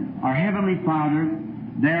 Our Heavenly Father,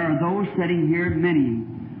 there are those sitting here, many,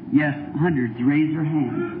 yes, hundreds, raise their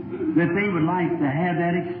hands, that they would like to have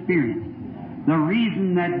that experience. The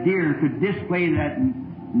reason that deer could display that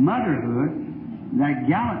motherhood, that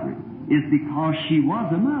gallantry, is because she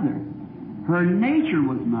was a mother. Her nature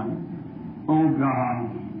was mother. Oh God,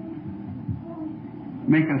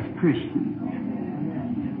 make us Christians.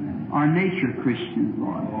 Our nature Christians,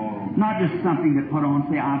 Lord. Not just something to put on and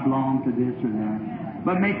say, I belong to this or that.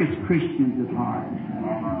 But make us Christians at heart.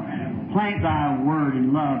 Plant Thy Word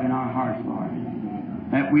and love in our hearts, Lord.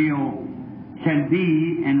 That we can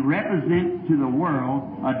be and represent to the world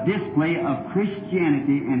a display of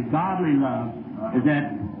Christianity and godly love as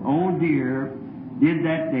that old deer did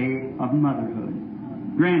that day of motherhood.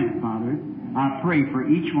 Grant it, Father. I pray for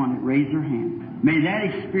each one that raised their hand. May that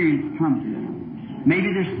experience come to them.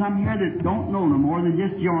 Maybe there's some here that don't know no more than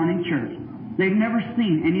just joining church. They've never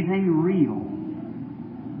seen anything real.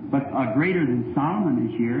 But greater than Solomon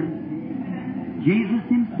is here. Jesus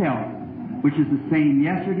Himself, which is the same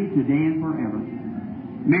yesterday, today, and forever.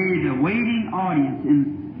 May the waiting audience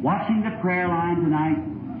in watching the prayer line tonight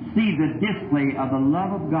see the display of the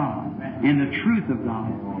love of God and the truth of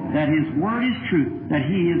God, that His Word is truth, that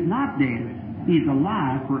He is not dead, He's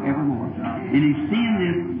alive forevermore. And in seeing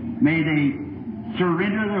this, may they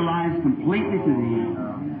surrender their lives completely to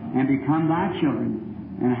Thee and become Thy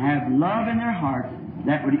children and have love in their hearts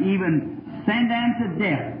that would even send them to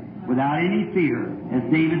death without any fear. As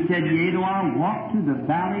David said, Yea, though I walk through the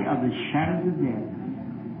valley of the shadows of death,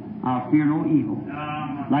 I'll fear no evil.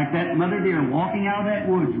 Like that mother deer walking out of that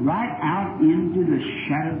woods, right out into the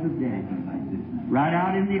shadows of death, right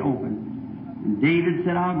out in the open. And David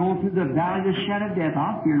said, I'll go through the valley of the shadow of death,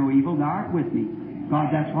 I'll fear no evil, Thou art with me.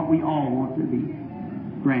 God, that's what we all want to be.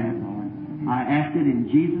 Grant it, Lord. I ask it in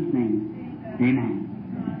Jesus' name. Amen.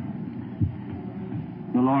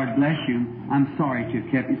 The Lord bless you. I'm sorry to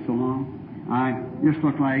have kept you so long. I just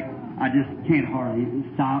look like I just can't hardly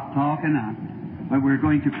stop talking. But we're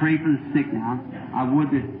going to pray for the sick now. I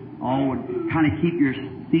would that all would kind of keep your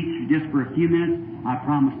seats just for a few minutes. I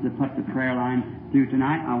promised to put the prayer line through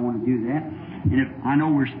tonight. I want to do that. And I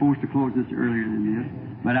know we're supposed to close this earlier than this,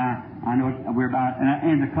 but I know we're about,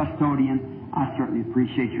 and the custodian, I certainly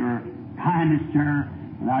appreciate your kindness, sir,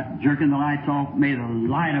 Without jerking the lights off, may the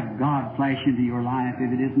light of God flash into your life.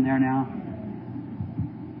 If it isn't there now,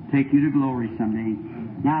 take you to glory someday.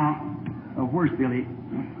 Now, where's Billy?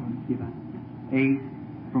 A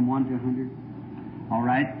from 1 to 100. All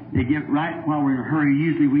right. They get right while we're in a hurry.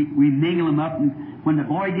 Usually we mingle them up, and when the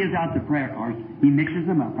boy gives out the prayer cards, he mixes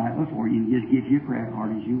them up right before you and just gives you a prayer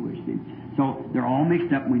card as you wish to. So they're all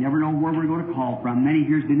mixed up, and we never know where we're going to call from. Many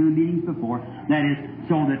years been in the meetings before. That is,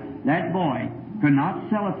 so that boy could not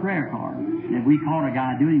sell a prayer card. That we caught a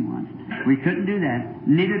guy doing once. We couldn't do that.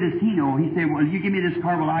 Neither does he know. He said, well, if you give me this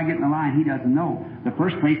card, will I get in the line? He doesn't know. The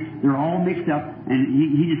first place, they're all mixed up, and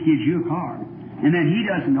he just gives you a card. And then he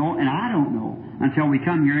doesn't know, and I don't know until we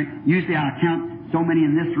come here. Usually I count so many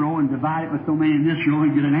in this row and divide it with so many in this row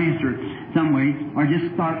and get an answer some way, or just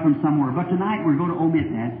start from somewhere. But tonight we're going to omit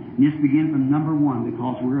that and just begin from number 1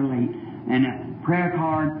 because we're late. And a prayer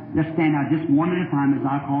card, just stand out just one at a time as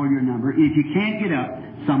I call your number. If you can't get up,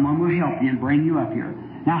 someone will help you and bring you up here.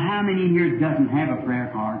 Now, how many here doesn't have a prayer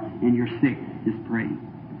card and you're sick? Just pray.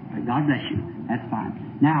 God bless you. That's fine.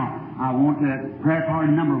 Now, I want the prayer card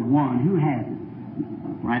number 1. Who has it?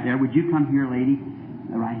 Right there. Would you come here, lady?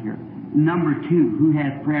 Right here. Number 2. Who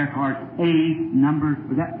has prayer card A number?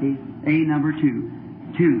 Was that A? A number 2. 2.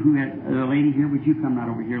 Who has a lady here? Would you come right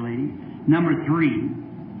over here, lady? Number 3.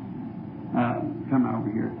 Come right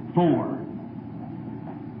over here. 4.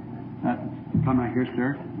 Come right here,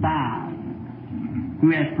 sir. 5.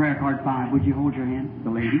 Who has prayer card 5? Would you hold your hand?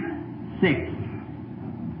 The lady. 6.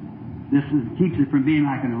 This keeps it from being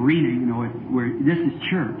like an arena, you know, where this is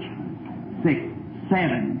church. 6.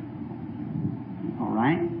 7. All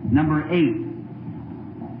right. Number 8.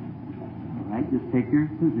 All right. Just take your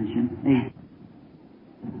position.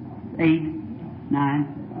 8. 8. 9.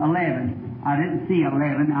 11. I didn't see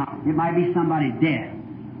 11. Now, it might be somebody deaf.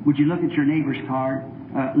 Would you look at your neighbor's card?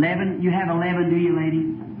 11. You have 11, do you,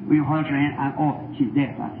 lady? Will you hold your hand? Oh, she's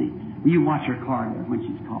deaf, I see. Will you watch her card there when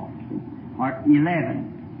she's called? All right.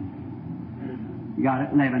 11. You got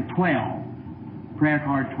it? 11. 12. Prayer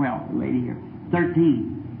card 12. The lady here.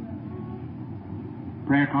 13.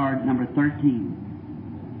 Prayer card number 13.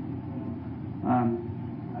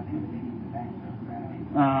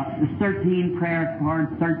 It's 13. Prayer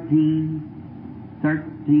card 13.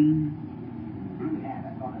 13.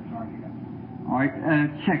 All right.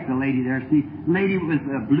 Check the lady there. See, lady with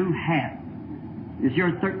a blue hat. Is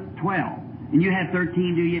your 12. And you have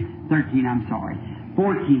 13, do you? 13, I'm sorry.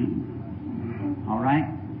 14. All right.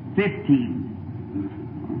 15.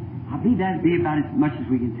 I believe that'd be about as much as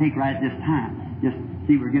we can take right at this time. Just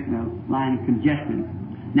see we're getting the line congested.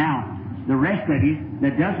 Now, the rest of you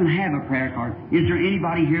that doesn't have a prayer card, is there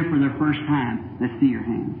anybody here for their first time? Let's see your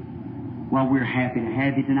hands. Well, we're happy to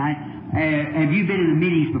have you tonight. Have you been in the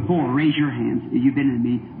meetings before? Raise your hands. Have you been in the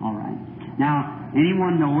meeting? All right. Now,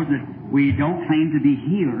 anyone knows that we don't claim to be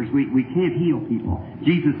healers. We can't heal people.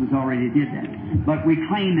 Jesus has already did that. But we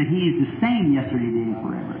claim that He is the same yesterday, today, and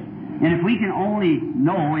forever. And if we can only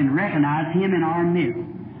know and recognize Him in our midst,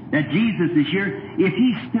 that Jesus is here, if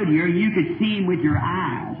He stood here, you could see Him with your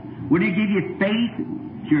eyes. Would it give you faith?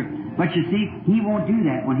 Sure. But you see, He won't do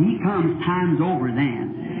that. When He comes, time's over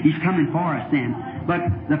then. He's coming for us then. But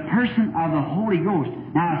the person of the Holy Ghost.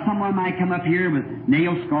 Now, someone might come up here with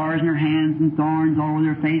nail scars in their hands and thorns all over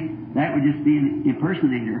their face. That would just be an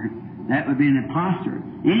impersonator. That would be an imposter.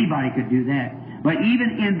 Anybody could do that. But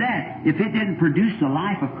even in that, if it didn't produce the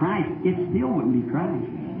life of Christ, it still wouldn't be Christ.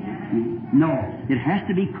 No, it has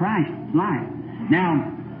to be Christ's life. Now,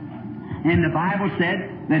 and the Bible said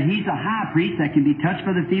that He's a high priest that can be touched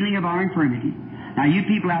for the feeling of our infirmities. Now, you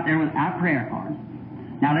people out there without prayer cards,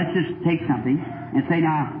 now let's just take something and say,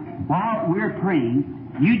 now, while we're praying,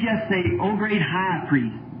 you just say, "O great high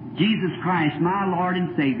priest, Jesus Christ, my Lord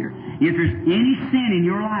and Savior, if there's any sin in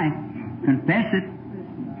your life, confess it,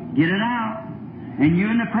 get it out." And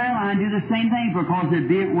you in the prayer line do the same thing, because it'd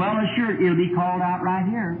be well assured it'll be called out right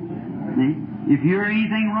here. See? If you're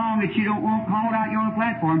anything wrong that you don't want called out, you're on the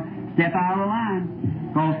platform, step out of the line.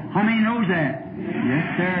 Because how many knows that?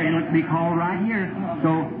 Yes, sir. It'll be called right here.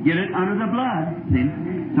 So get it under the blood. See?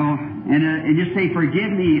 So and just say,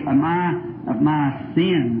 "Forgive me of my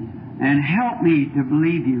sins, and help me to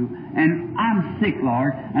believe You. And I'm sick,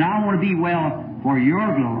 Lord, and I want to be well for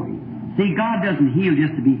Your glory." See, God doesn't heal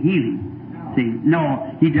just to be healing. See, no,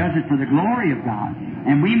 He does it for the glory of God.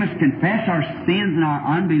 And we must confess our sins and our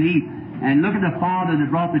unbelief. And look at the father that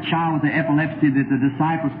brought the child with the epilepsy that the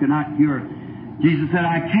disciples could not cure. Jesus said,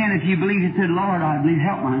 "I can if you believe." He said, "Lord, I believe,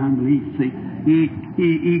 help my unbelief." See,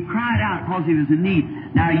 he cried out because he was in need.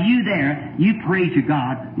 Now you there, you pray to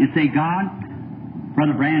God and say, "God,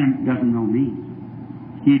 Brother Branham doesn't know me.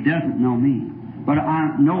 He doesn't know me. but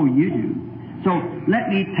I know you do. So let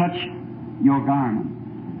me touch your garment.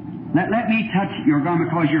 Let me touch your garment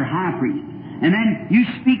because you're high priest. And then you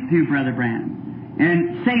speak to Brother Branham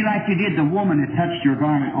and say like you did the woman that touched your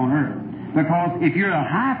garment on earth. Because if you're a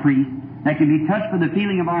high priest that can be touched for the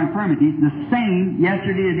feeling of our infirmities, the same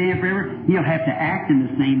yesterday, today, and forever, he'll have to act in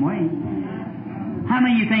the same way. How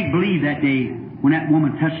many of you think believed that day when that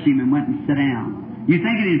woman touched him and went and sat down? You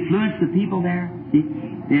think it influenced the people there? See,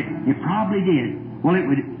 it probably did. Well, it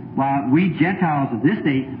would. While we Gentiles of this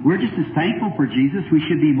day, we're just as thankful for Jesus. We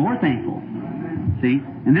should be more thankful. See?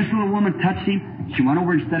 And this little woman touched him. She went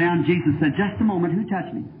over and sat down. Jesus said, "Just a moment. Who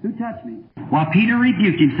touched me? Who touched me?" While Peter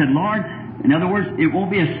rebuked him, said, "Lord," in other words, it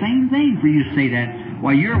won't be the same thing for you to say that.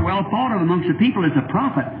 Well, you're well thought of amongst the people as a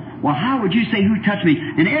prophet. Well, how would you say, "Who touched me?"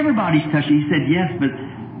 And everybody's touched me. He said, "Yes, but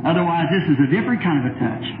otherwise this is a different kind of a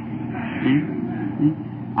touch." See?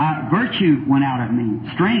 Virtue went out of me.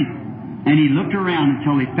 Strength. And he looked around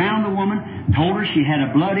until he found the woman, told her she had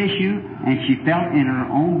a blood issue, and she felt in her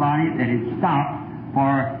own body that it stopped,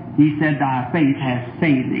 for he said, "Thy faith has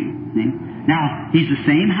saved thee." See? Now, he's the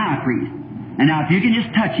same high priest. And now if you can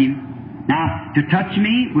just touch him, now to touch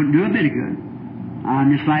me wouldn't do a bit of good.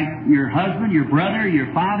 Just like your husband, your brother, your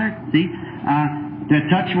father, see? To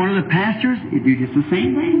touch one of the pastors, it'd do just the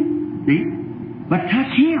same thing. See? But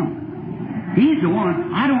touch him. He's the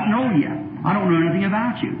one. I don't know you. I don't know anything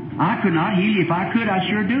about you. I could not heal you. If I could, I'd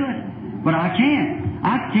sure do it. But I can't.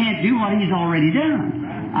 I can't do what He's already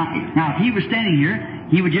done. Now, if He was standing here,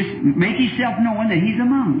 He would just make Himself known that He's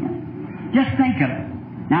among you. Just think of it.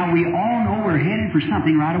 Now, we all know we're headed for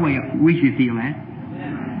something right away. We should feel that.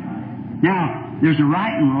 Now, there's a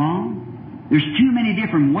right and wrong. There's too many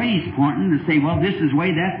different ways pointing to say, well, this is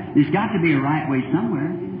way, that. There's got to be a right way somewhere.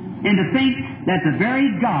 And to think that the very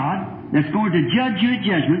God that's going to judge you at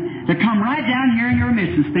judgment, to come right down here in your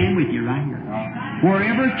midst and stand with you right here.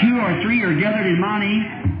 Wherever 2 or 3 are gathered in my name,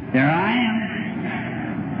 there I am.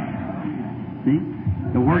 See?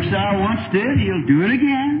 The works that I once did, He'll do it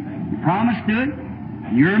again. He promised to do it.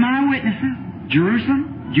 You're my witnesses.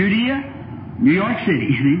 Jerusalem, Judea, New York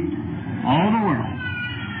City, see? All the world.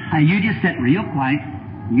 And you just sit real quiet.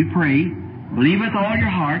 You pray. Believe with all your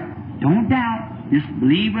heart. Don't doubt. Just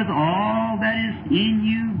believe with all that is in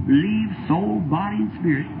you. Believe soul, body, and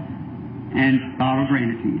spirit. And God will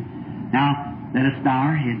grant it to you. Now, let us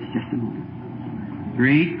bow our heads just a moment.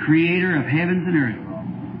 Great Creator of heavens and earth,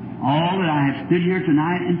 all that I have stood here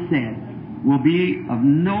tonight and said will be of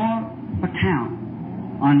no account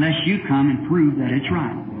unless you come and prove that it's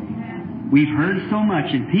right. We've heard so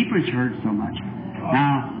much, and people have heard so much.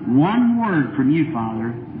 Now, one word from you,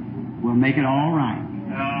 Father, will make it all right.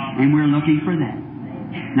 And we're looking for that.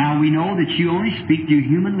 Now, we know that you only speak through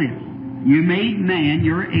human lips. You made man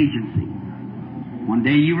your agency. One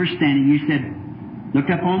day you were standing, you said,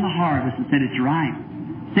 looked up on the harvest and said, "It's right."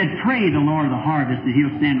 Said, "Pray the Lord of the harvest that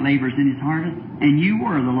He'll send laborers in His harvest." And you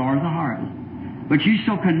were the Lord of the harvest. But you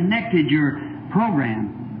so connected your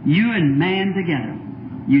program, you and man together.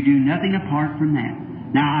 You do nothing apart from that.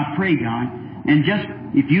 Now, I pray, God, and just,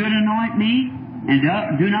 if you would anoint me, and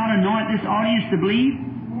do not anoint this audience to believe,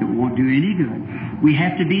 it won't do any good. We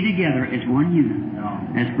have to be together as one unit,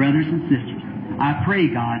 as brothers and sisters. I pray,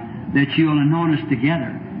 God, that you'll anoint us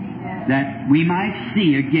together, that we might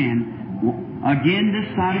see again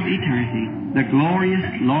this side of eternity, the glorious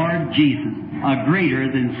Lord Jesus, a greater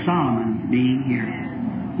than Solomon being here.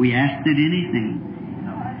 We ask it in His name.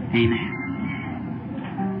 Amen.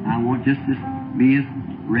 I want just to be as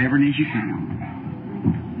reverent as you can.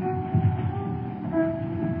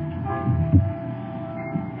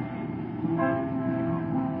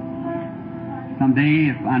 Someday,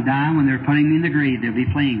 if I die, when they're putting me in the grave, they'll be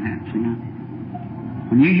playing that. See?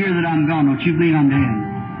 When you hear that I'm gone, don't you believe I'm dead.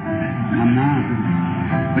 I'm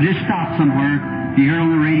not. But just stop somewhere. If you hear it on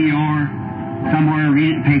the radio or somewhere, read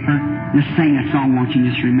it in paper, just sing a song, won't you?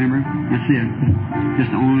 Just remember. That's it.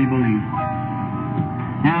 Just only believe.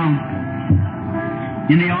 Now,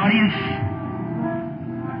 in the audience,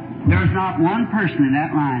 there's not one person in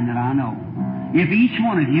that line that I know. If each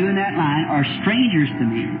one of you in that line are strangers to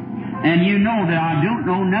me, and you know that I don't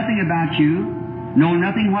know nothing about you, know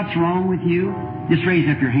nothing what's wrong with you, just raise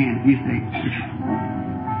up your hand if you say.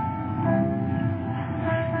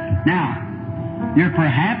 Now, you're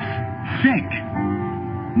perhaps sick.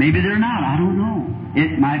 Maybe they're not. I don't know.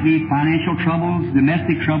 It might be financial troubles,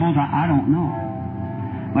 domestic troubles. I don't know.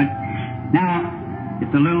 But now,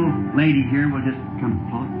 if the little lady here will just come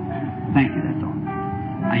forward. Thank you, that's all.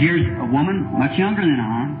 Now, here's a woman much younger than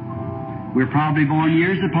I. We're probably born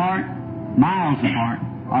years apart, miles apart,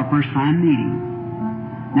 our first time meeting.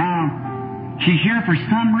 Now, she's here for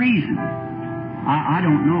some reason. I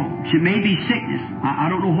don't know. She may be sickness. I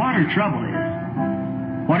don't know what her trouble is.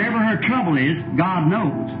 Whatever her trouble is, God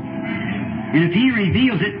knows. And if He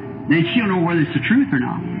reveals it, then she'll know whether it's the truth or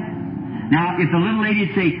not. Now, if the little lady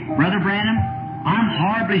would say, Brother Branham, I'm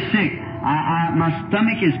horribly sick. My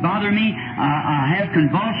stomach is bothering me. I have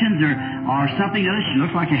convulsions or something else. She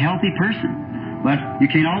looks like a healthy person. But you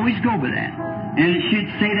can't always go with that. And she'd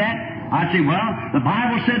say that. I'd say, well, the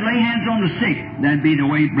Bible said lay hands on the sick. That'd be the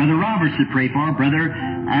way Brother Roberts would pray for, Brother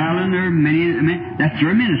Allen, or many, that's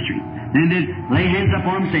their ministry. Then they'd lay hands up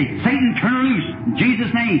on them and say, Satan, turn her loose. In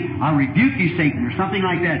Jesus' name, I rebuke you, Satan, or something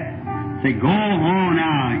like that. Say, go on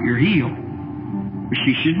now, you're healed. But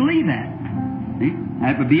she should believe that. See?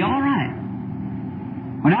 That would be all right.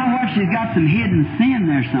 Well, now what if she's got some hidden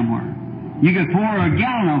sin there somewhere? You could pour a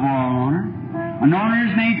gallon of oil on her, anoint her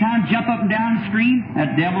as many times, jump up and down and scream.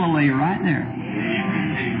 That devil will lay her right there.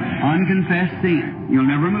 Unconfessed sin. You'll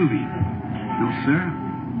never move him. No, sir.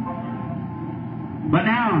 But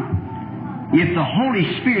now, if the Holy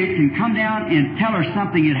Spirit can come down and tell her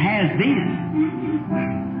something it has been,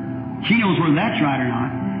 she knows whether that's right or not,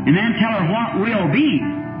 and then tell her what will be.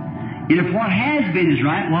 And if what has been is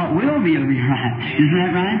right, what will be right. Isn't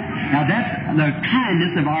that right? Now that's the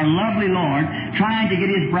kindness of our lovely Lord trying to get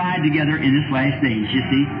His bride together in this last days, you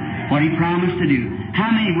see, what He promised to do.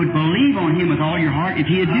 How many would believe on Him with all your heart if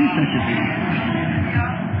He would do such a thing?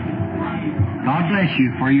 God bless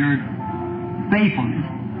you for your faithfulness.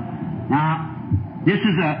 Now, this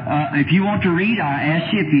is if you want to read, I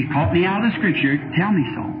ask you, if you caught me out of the Scripture, tell me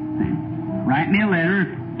so. Write me a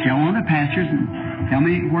letter, tell one of the pastors, and tell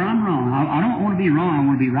me where I'm wrong. I don't want to be wrong, I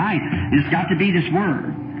want to be right. And it's got to be this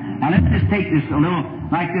Word. Now let's just take this a little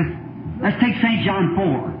like this. Let's take St. John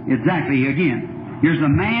 4. Exactly, again. Here's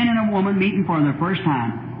a man and a woman meeting for the first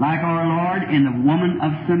time, like our Lord and the woman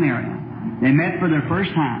of Samaria. They met for their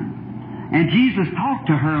first time. And Jesus talked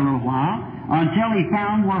to her a little while until He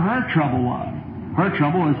found where her trouble was. Her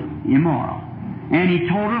trouble was immoral. And He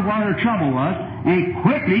told her what her trouble was, and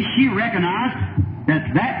quickly she recognized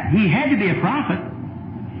that he had to be a prophet.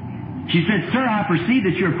 She said, Sir, I perceive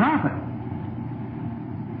that you're a prophet.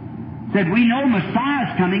 Said, we know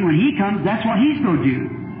Messiah's coming. When He comes, that's what He's going to do.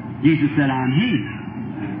 Jesus said, I'm He.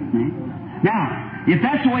 Now, if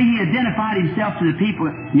that's the way He identified Himself to the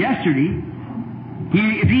people yesterday,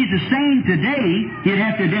 if He's the same today, He'd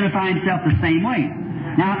have to identify Himself the same way.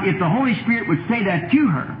 Now, if the Holy Spirit would say that to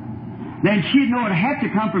her, then she'd know it'd have to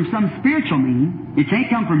come from some spiritual meaning. It can't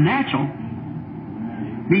come from natural.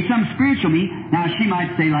 Be some spiritual meaning. Now, she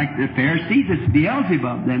might say, like the Pharisees, it's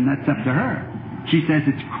Beelzebub, then that's up to her. She says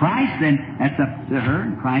it's Christ, then that's up to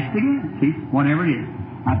her, and Christ again. See, whatever it is.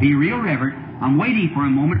 Now, be real reverent. I'm waiting for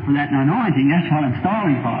a moment for that anointing. That's what I'm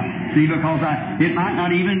stalling for. See, because it might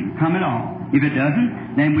not even come at all. If it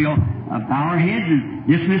doesn't, then we'll bow our heads and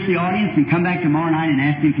dismiss the audience and come back tomorrow night and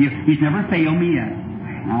ask Him if He's never failed me yet.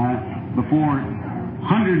 Before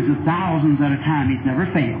hundreds of thousands at a time, He's never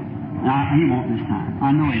failed. He won't this time.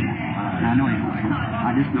 I know He won't. I know He won't.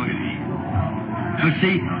 I just know He won't. But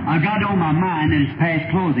see, I've got on my mind that it's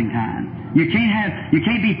past closing time. You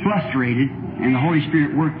can't be frustrated and the Holy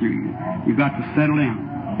Spirit work through you. You've got to settle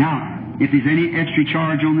down. Now, if there's any extra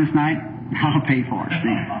charge on this night, I'll pay for it.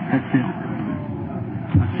 See, that's it.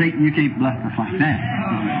 Now, Satan, you can't bluff us like that.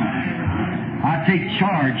 I take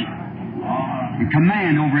charge and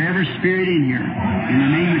command over every spirit in here in the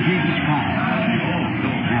name of Jesus Christ.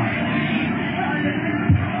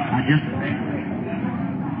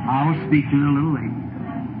 I will speak to the little lady.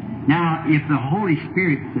 Now, if the Holy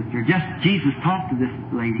Spirit sits there, Jesus talked to this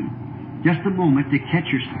lady just a moment to catch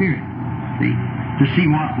her spirit, see, to see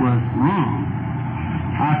what was wrong.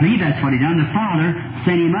 I believe that's what He done. The Father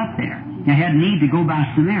sent Him up there. He had need to go by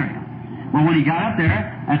Samaria. Well, when He got up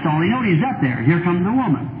there, that's all He knew. He's up there. Here comes the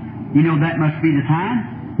woman. You know that must be the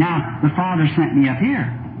time. Now, the Father sent me up here.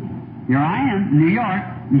 Here I am, New York,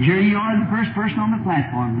 and here you are, the first person on the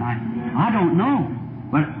platform tonight. I don't know,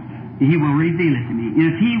 but He will reveal it to me.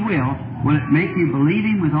 And if He will it make you believe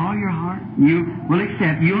Him with all your heart? You will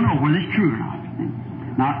accept. You'll know whether it's true or not.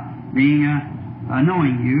 Not being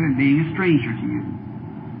knowing you and being a stranger to you.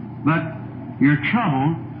 But your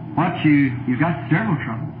trouble, you've got several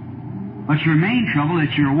troubles. But your main trouble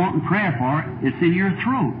that you're wanting prayer for, it's in your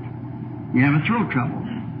throat. You have a throat trouble.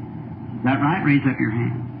 Is that right? Raise up your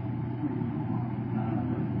hand.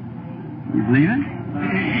 You believe it?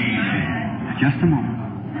 Just a moment.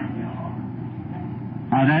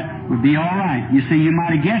 Now that would be all right. You see, you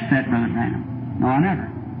might have guessed that, Brother Branham. No, I never.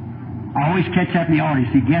 I always catch that in the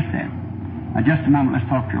audience. He guessed that. Now, just a moment. Let's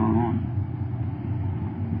talk to her a little on.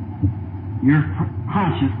 You're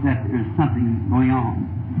conscious that there's something going on.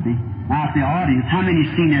 See? Now, at the audience, how many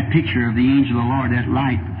have seen that picture of the angel of the Lord, that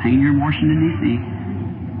light hanging here in Washington, D.C.?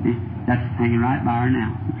 That's hanging right by her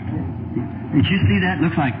now. Did you see that?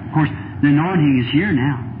 Looks like, of course, the anointing is here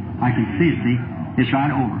now. I can see it, see? It's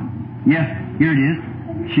right over. Yes, here it is.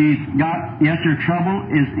 She's got, yes, her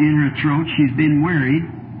trouble is in her throat. She's been worried.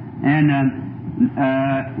 And,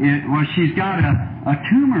 she's got a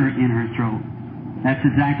tumor in her throat. That's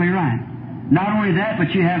exactly right. Not only that,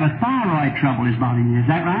 but you have a thyroid trouble is bothering you. Is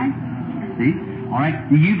that right? See? All right.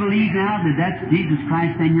 Do you believe now that that's Jesus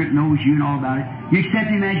Christ in here that knows you and all about it? You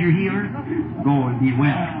accept Him as your healer? Go and be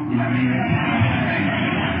well. You know what I mean?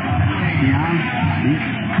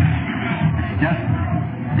 Just,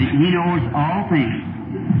 He knows all things.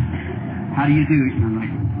 How do you do it, young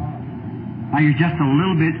lady? Now you're just a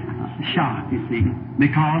little bit shocked, you see,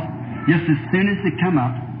 because just as soon as it come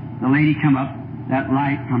up, the lady come up, that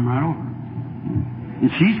light come right over. And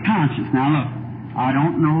she's conscious. Now look, I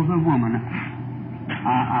don't know the woman.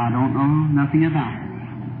 I don't know nothing about her.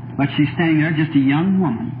 But she's standing there, just a young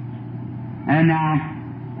woman. And now,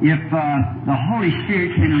 if the Holy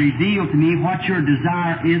Spirit can reveal to me what your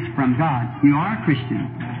desire is from God, you are a Christian,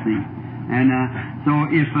 see. And so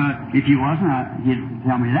if you wasn't, he'd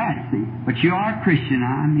tell me that, see. But you are a Christian,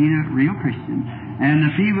 I mean a real Christian. And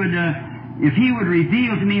if he would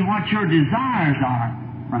reveal to me what your desires are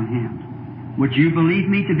from Him, would you believe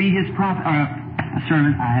me to be His prophet, or a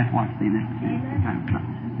servant? I have what say that.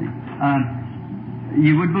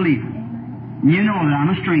 You would believe it. You know that I'm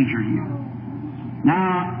a stranger to you.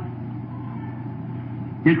 Now,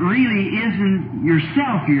 it really isn't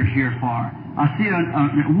yourself you're here for. I see a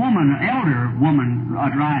woman, an elder woman,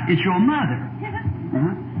 it's your mother.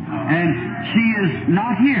 And she is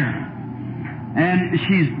not here. And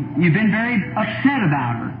you've been very upset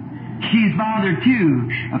about her. She's bothered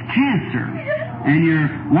too of cancer, and you're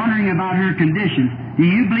wondering about her conditions. Do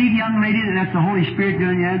you believe, young lady, that that's the Holy Spirit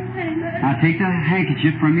doing that? Now take the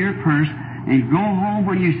handkerchief from your purse and go home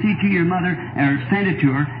when you see to your mother, or send it to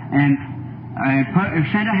her, and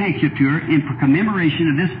send a handkerchief to her in commemoration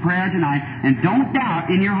of this prayer tonight. And don't doubt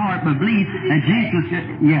in your heart, but believe that Jesus,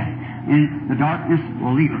 yes, and the darkness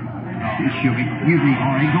will leave her. She'll be, you believe,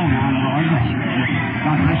 all right, go now, Lord bless you.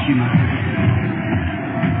 God bless you, my sister.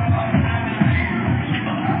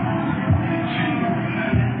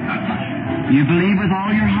 You believe with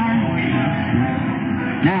all your heart?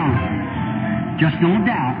 Now, just don't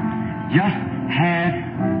doubt. Just have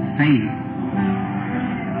faith.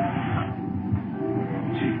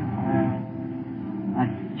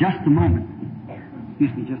 Just a moment.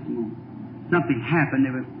 Excuse me, just a moment. Something happened.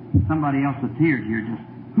 There was somebody else appeared here.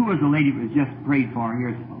 Who was the lady that was just prayed for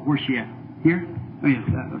here? Where's she at? Here? Oh, yes,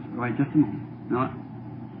 that was right. Just a moment. No.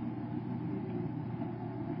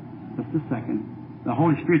 Just a second. The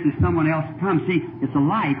Holy Spirit, there's someone else. Come, see, it's a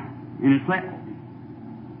light, and it's like...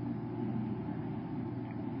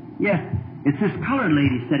 Yes, it's this colored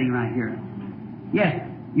lady sitting right here. Yes,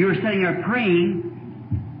 you're sitting there praying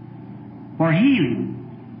for healing.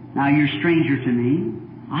 Now, you're a stranger to me.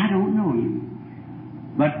 I don't know you.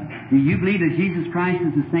 But do you believe that Jesus Christ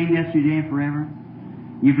is the same yesterday and forever?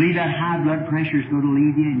 You believe that high blood pressure is going to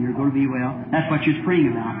leave you and you're going to be well? That's what you're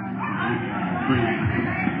praying about.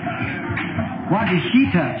 What does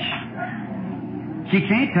she touch? She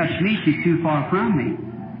can't touch me. She's too far from me.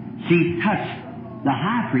 She touched the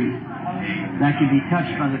high priest that can be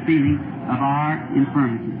touched by the feeling of our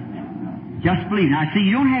infirmities. Just believe. Now, see,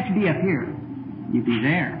 you don't have to be up here. You be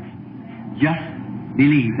there. Just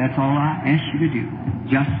believe. That's all I ask you to do.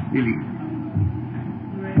 Just believe.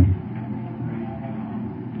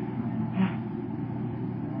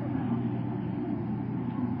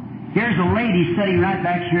 Here's a lady sitting right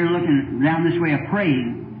back here looking down this way,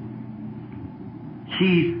 praying.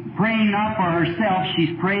 She's praying not for herself,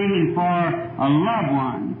 she's praying for a loved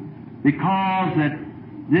one. Because that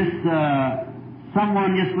this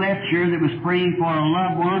someone just left here that was praying for a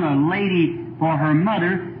loved one, a lady for her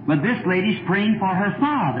mother, but this lady's praying for her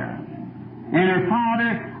father. And her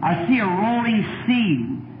father, I see a rolling sea.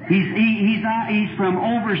 He's from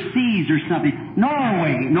overseas or something.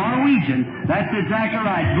 Norwegian. That's exactly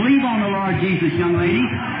right. Believe on the Lord Jesus, young lady,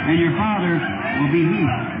 and your father will be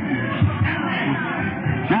healed.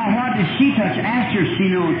 Now, what does she touch? Ask her if she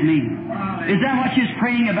knows me. Is that what she's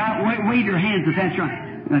praying about? Wave your hands if that's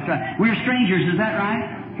right. That's right. We're strangers, is that right?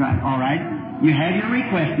 That's right. All right. You have your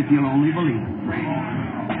request if you'll only believe.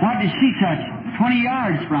 What does she touch? 20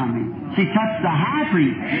 yards from me. She touched the high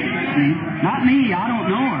priest. See? Not me, I don't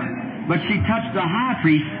know her. But she touched the high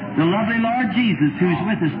priest, the lovely Lord Jesus, who's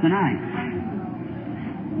with us tonight.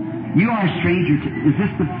 You are a stranger to... Is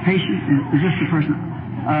this the patient? Is this the person?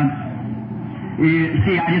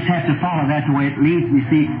 See, I just have to follow that the way it leads me.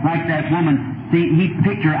 See, like that woman, see, he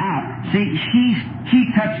picked her out. See, she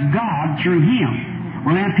touched God through him.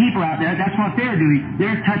 Well, there are people out there, that's what they're doing.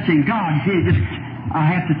 They're touching God. See, I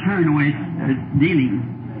have to turn away dealing.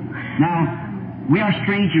 Now, we are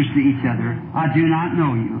strangers to each other. I do not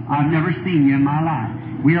know you. I've never seen you in my life.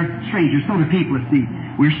 We are strangers. So the people see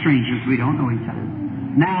we're strangers. We don't know each other.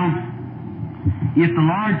 Now, if the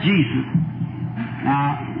Lord Jesus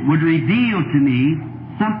would reveal to me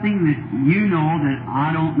something that you know that I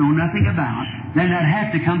don't know nothing about, then that'd have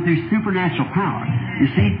to come through supernatural power. You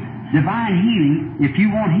see, divine healing, if you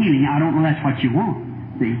want healing, I don't know that's what you want.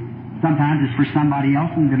 See? Sometimes it's for somebody else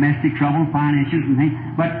in domestic trouble, finances and things.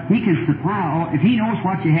 But He can supply, if He knows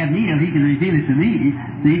what you have need of, He can reveal it to me.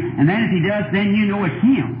 See? And then if He does, then you know it's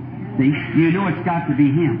Him. See? You know it's got to be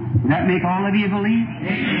Him. Does that make all of you believe?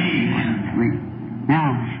 Amen.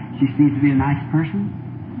 Now, she seems to be a nice person.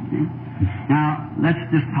 See? Now, let's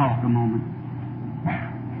just talk a moment.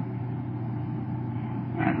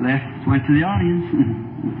 That left went to the audience.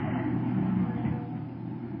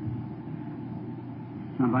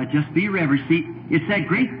 Somebody just be reverent. See, it's that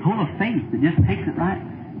great pull of faith that just takes it right.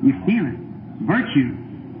 You feel it. Virtue.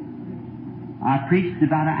 I preached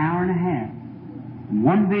about an hour and a half.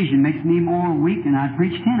 One vision makes me more weak than I'd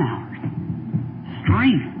preach 10 hours.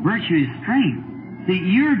 Strength. Virtue is strength. See,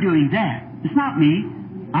 you're doing that. It's not me.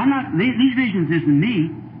 I'm not. These visions isn't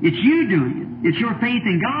me. It's you doing it. It's your faith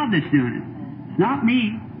in God that's doing it. It's not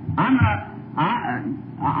me. I'm not.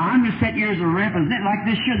 I'm just set here as a representative like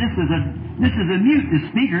this. Sure, this is a mute, the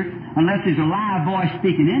speaker, unless there's a live voice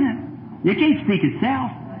speaking in it. It can't speak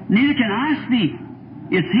itself. Neither can I speak.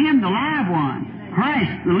 It's Him, the live one,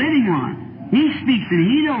 Christ, the living one. He speaks and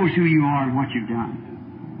He knows who you are and what you've done.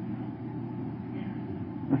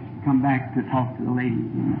 Let's come back to talk to the lady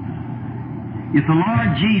again. If the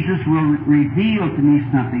Lord Jesus will reveal to me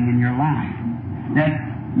something in your life that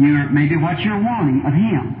maybe what you're wanting of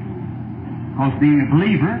Him. Because being a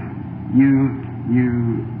believer, you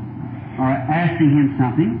are asking Him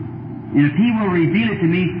something, and if He will reveal it to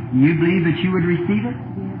me, you believe that you would receive it?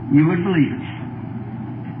 You would believe it.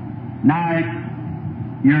 Now,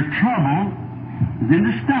 your trouble is in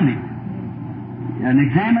the stomach. An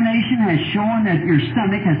examination has shown that your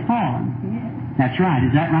stomach has fallen. That's right.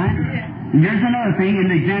 Is that right? And there's another thing.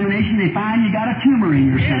 In the examination, they find you got a tumor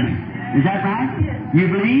in your stomach. Is that right?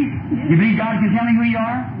 You believe? You believe God can tell me who you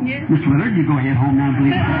are? Yes. Miss Willard, you go ahead home now and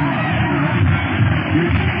believe it.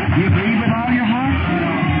 You believe with all your heart?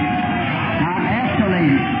 Now ask the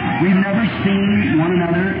lady. We've never seen one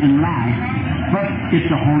another in life, but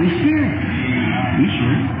it's the Holy Spirit. Be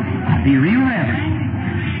sure. I'd be real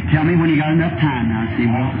reverent. Tell me when you got enough time now. See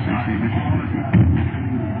what else I say.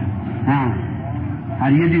 Now,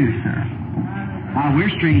 how do you do, sir? Now,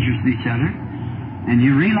 we're strangers to each other. And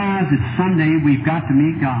you realize that someday we've got to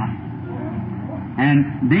meet God.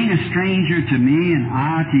 And being a stranger to me and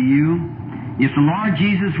I to you, if the Lord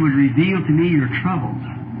Jesus would reveal to me your troubles,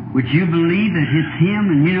 would you believe that it's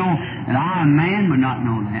Him? And you know that I, a man, would not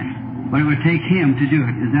know that. But it would take Him to do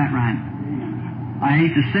it. Is that right? I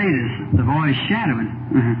hate to say this. The boy is shadowing.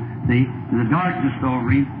 See? The darkness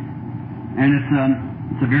over him. And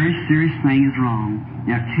it's a very serious thing is wrong.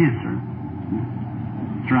 You have cancer.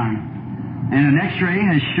 That's right. And an x-ray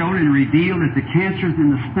has shown and revealed that the cancer is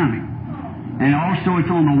in the stomach. And also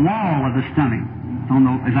it's on the wall of the stomach.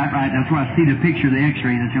 Is that right? That's where I see the picture of the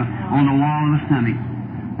x-ray that's on the wall of the stomach.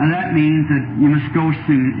 And that means that you must go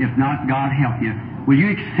soon. If not, God help you. Will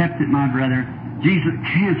you accept it, my brother?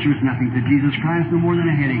 Cancer is nothing to Jesus Christ, no more than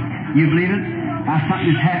a headache. You believe it? Now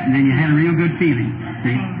something's happened and you had a real good feeling.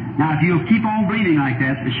 See? Now if you'll keep on believing like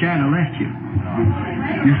that, the shadow left you.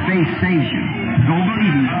 Your faith saves you. Go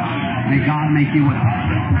believing. May God make you well.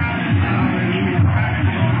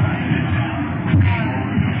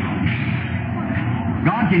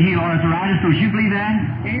 God can heal arthritis. Don't you believe that?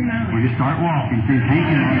 Amen. Well, you start walking. Say, thank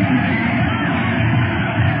you, Lord.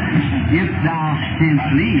 If thou canst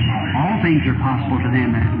believe, all things are possible to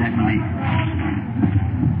them that believe.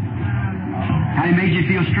 How it made you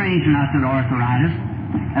feel strange when I said arthritis?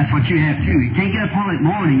 That's what you have too. You can't get up all that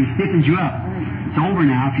morning. It stiffens you up. It's over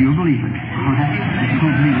now if you'll believe it. All right? If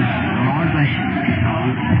you'll believe it. The Lord bless you.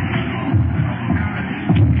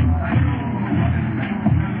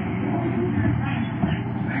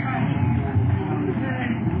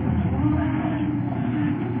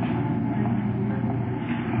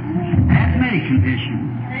 Asthmatic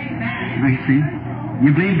condition. You see?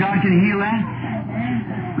 You believe God can heal that?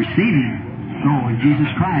 Receive Him. Go in Jesus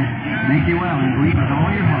Christ. Make you well and believe with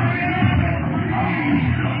all your heart.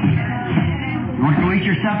 You want to go eat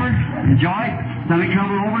your supper? Enjoy it. Stomach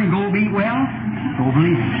trouble over and go be well? Go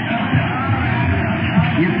believe it.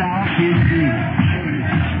 If thou canst believe.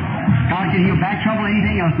 God can heal back trouble,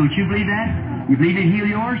 anything else. Don't you believe that? You believe He'd heal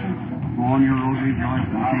yours? Go on your road, rejoice,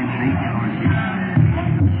 and say, thank you, Lord.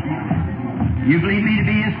 You believe me to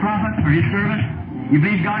be His prophet or His servant? You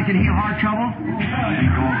believe God can heal heart trouble? Then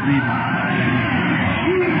go believe it.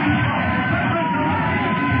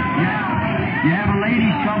 You have a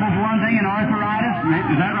lady's trouble for one thing, and arthritis.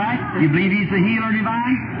 Is that right? You believe He's the healer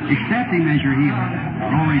divine? Accept Him as your healer.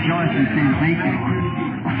 Go rejoice and say, thank you, Lord.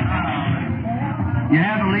 You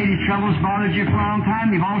have a lady's troubles bothered you for a long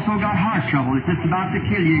time. You've also got heart trouble. It's just about to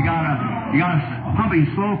kill you. You got a pumping,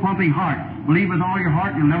 slow pumping heart. Believe with all your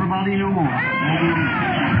heart, you'll never bother you no more.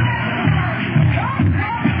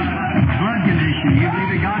 Blood condition. You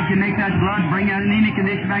believe that God can make that blood, bring out any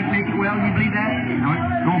condition back, make it well? You believe that? No,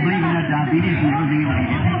 don't believe in that diabetes and everything else.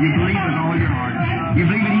 You believe with all your heart. You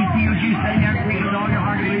believe that He heals you, sitting there, believe with all your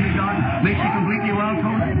heart. You believe that God makes you completely well,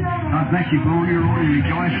 coach? God bless you. Go on your road and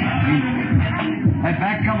rejoice. That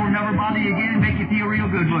back trouble will never bother you again and make you feel real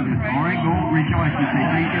good, wouldn't it? All right, go rejoice and say,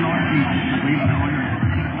 thank you, Lord Jesus. Believe with all your heart.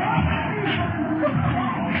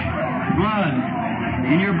 Blood.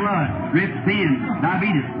 In your blood. Rip, thin,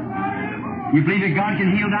 diabetes. You believe that God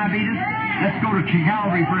can heal diabetes? Let's go to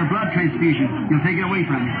Calvary for a blood transfusion. He'll take it away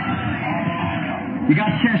from you. You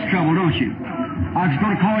got chest trouble, don't you? I was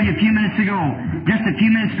going to call you a few minutes ago. Just a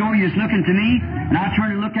few minutes ago, you was looking to me, and I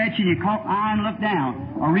turned to look at you, and you caught my eye and looked down.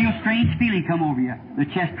 A real strange feeling come over you. The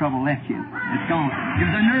chest trouble left you. It's gone. It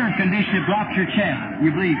was a nerve condition that blocked your chest.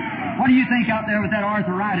 You believe. What do you think out there with that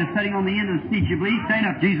arthritis sitting on the end of the seat? You believe? Stand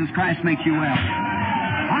up. Jesus Christ makes you well.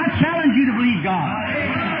 I challenge you to believe God.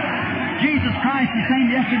 Jesus Christ is the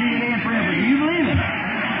same yesterday, today, and forever. Do you believe it?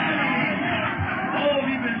 Oh,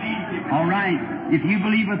 we believe Him. All right. If you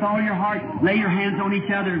believe with all your heart, lay your hands on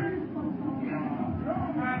each other.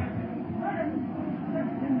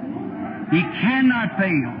 He cannot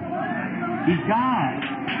fail. He's God.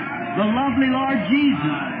 The lovely Lord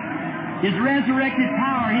Jesus. His resurrected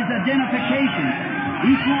power, His identification.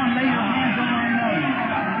 Each one lay your hands on one another.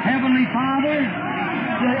 Heavenly Father,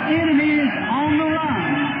 the enemy is on the run.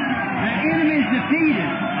 The enemy is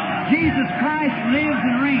defeated. Jesus Christ lives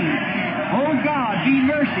and reigns. Oh God, be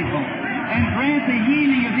merciful and grant the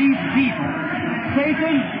healing of these people.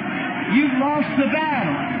 Satan, you've lost the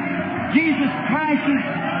battle. Jesus Christ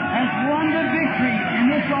has won the victory in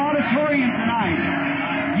this auditorium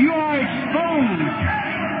tonight. You are exposed.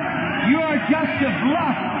 You are just a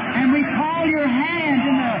bluff, and we call your hand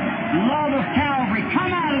in the love of Calvary.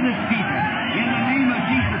 Come out of this people. In the name of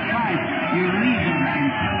Jesus Christ, you leave them and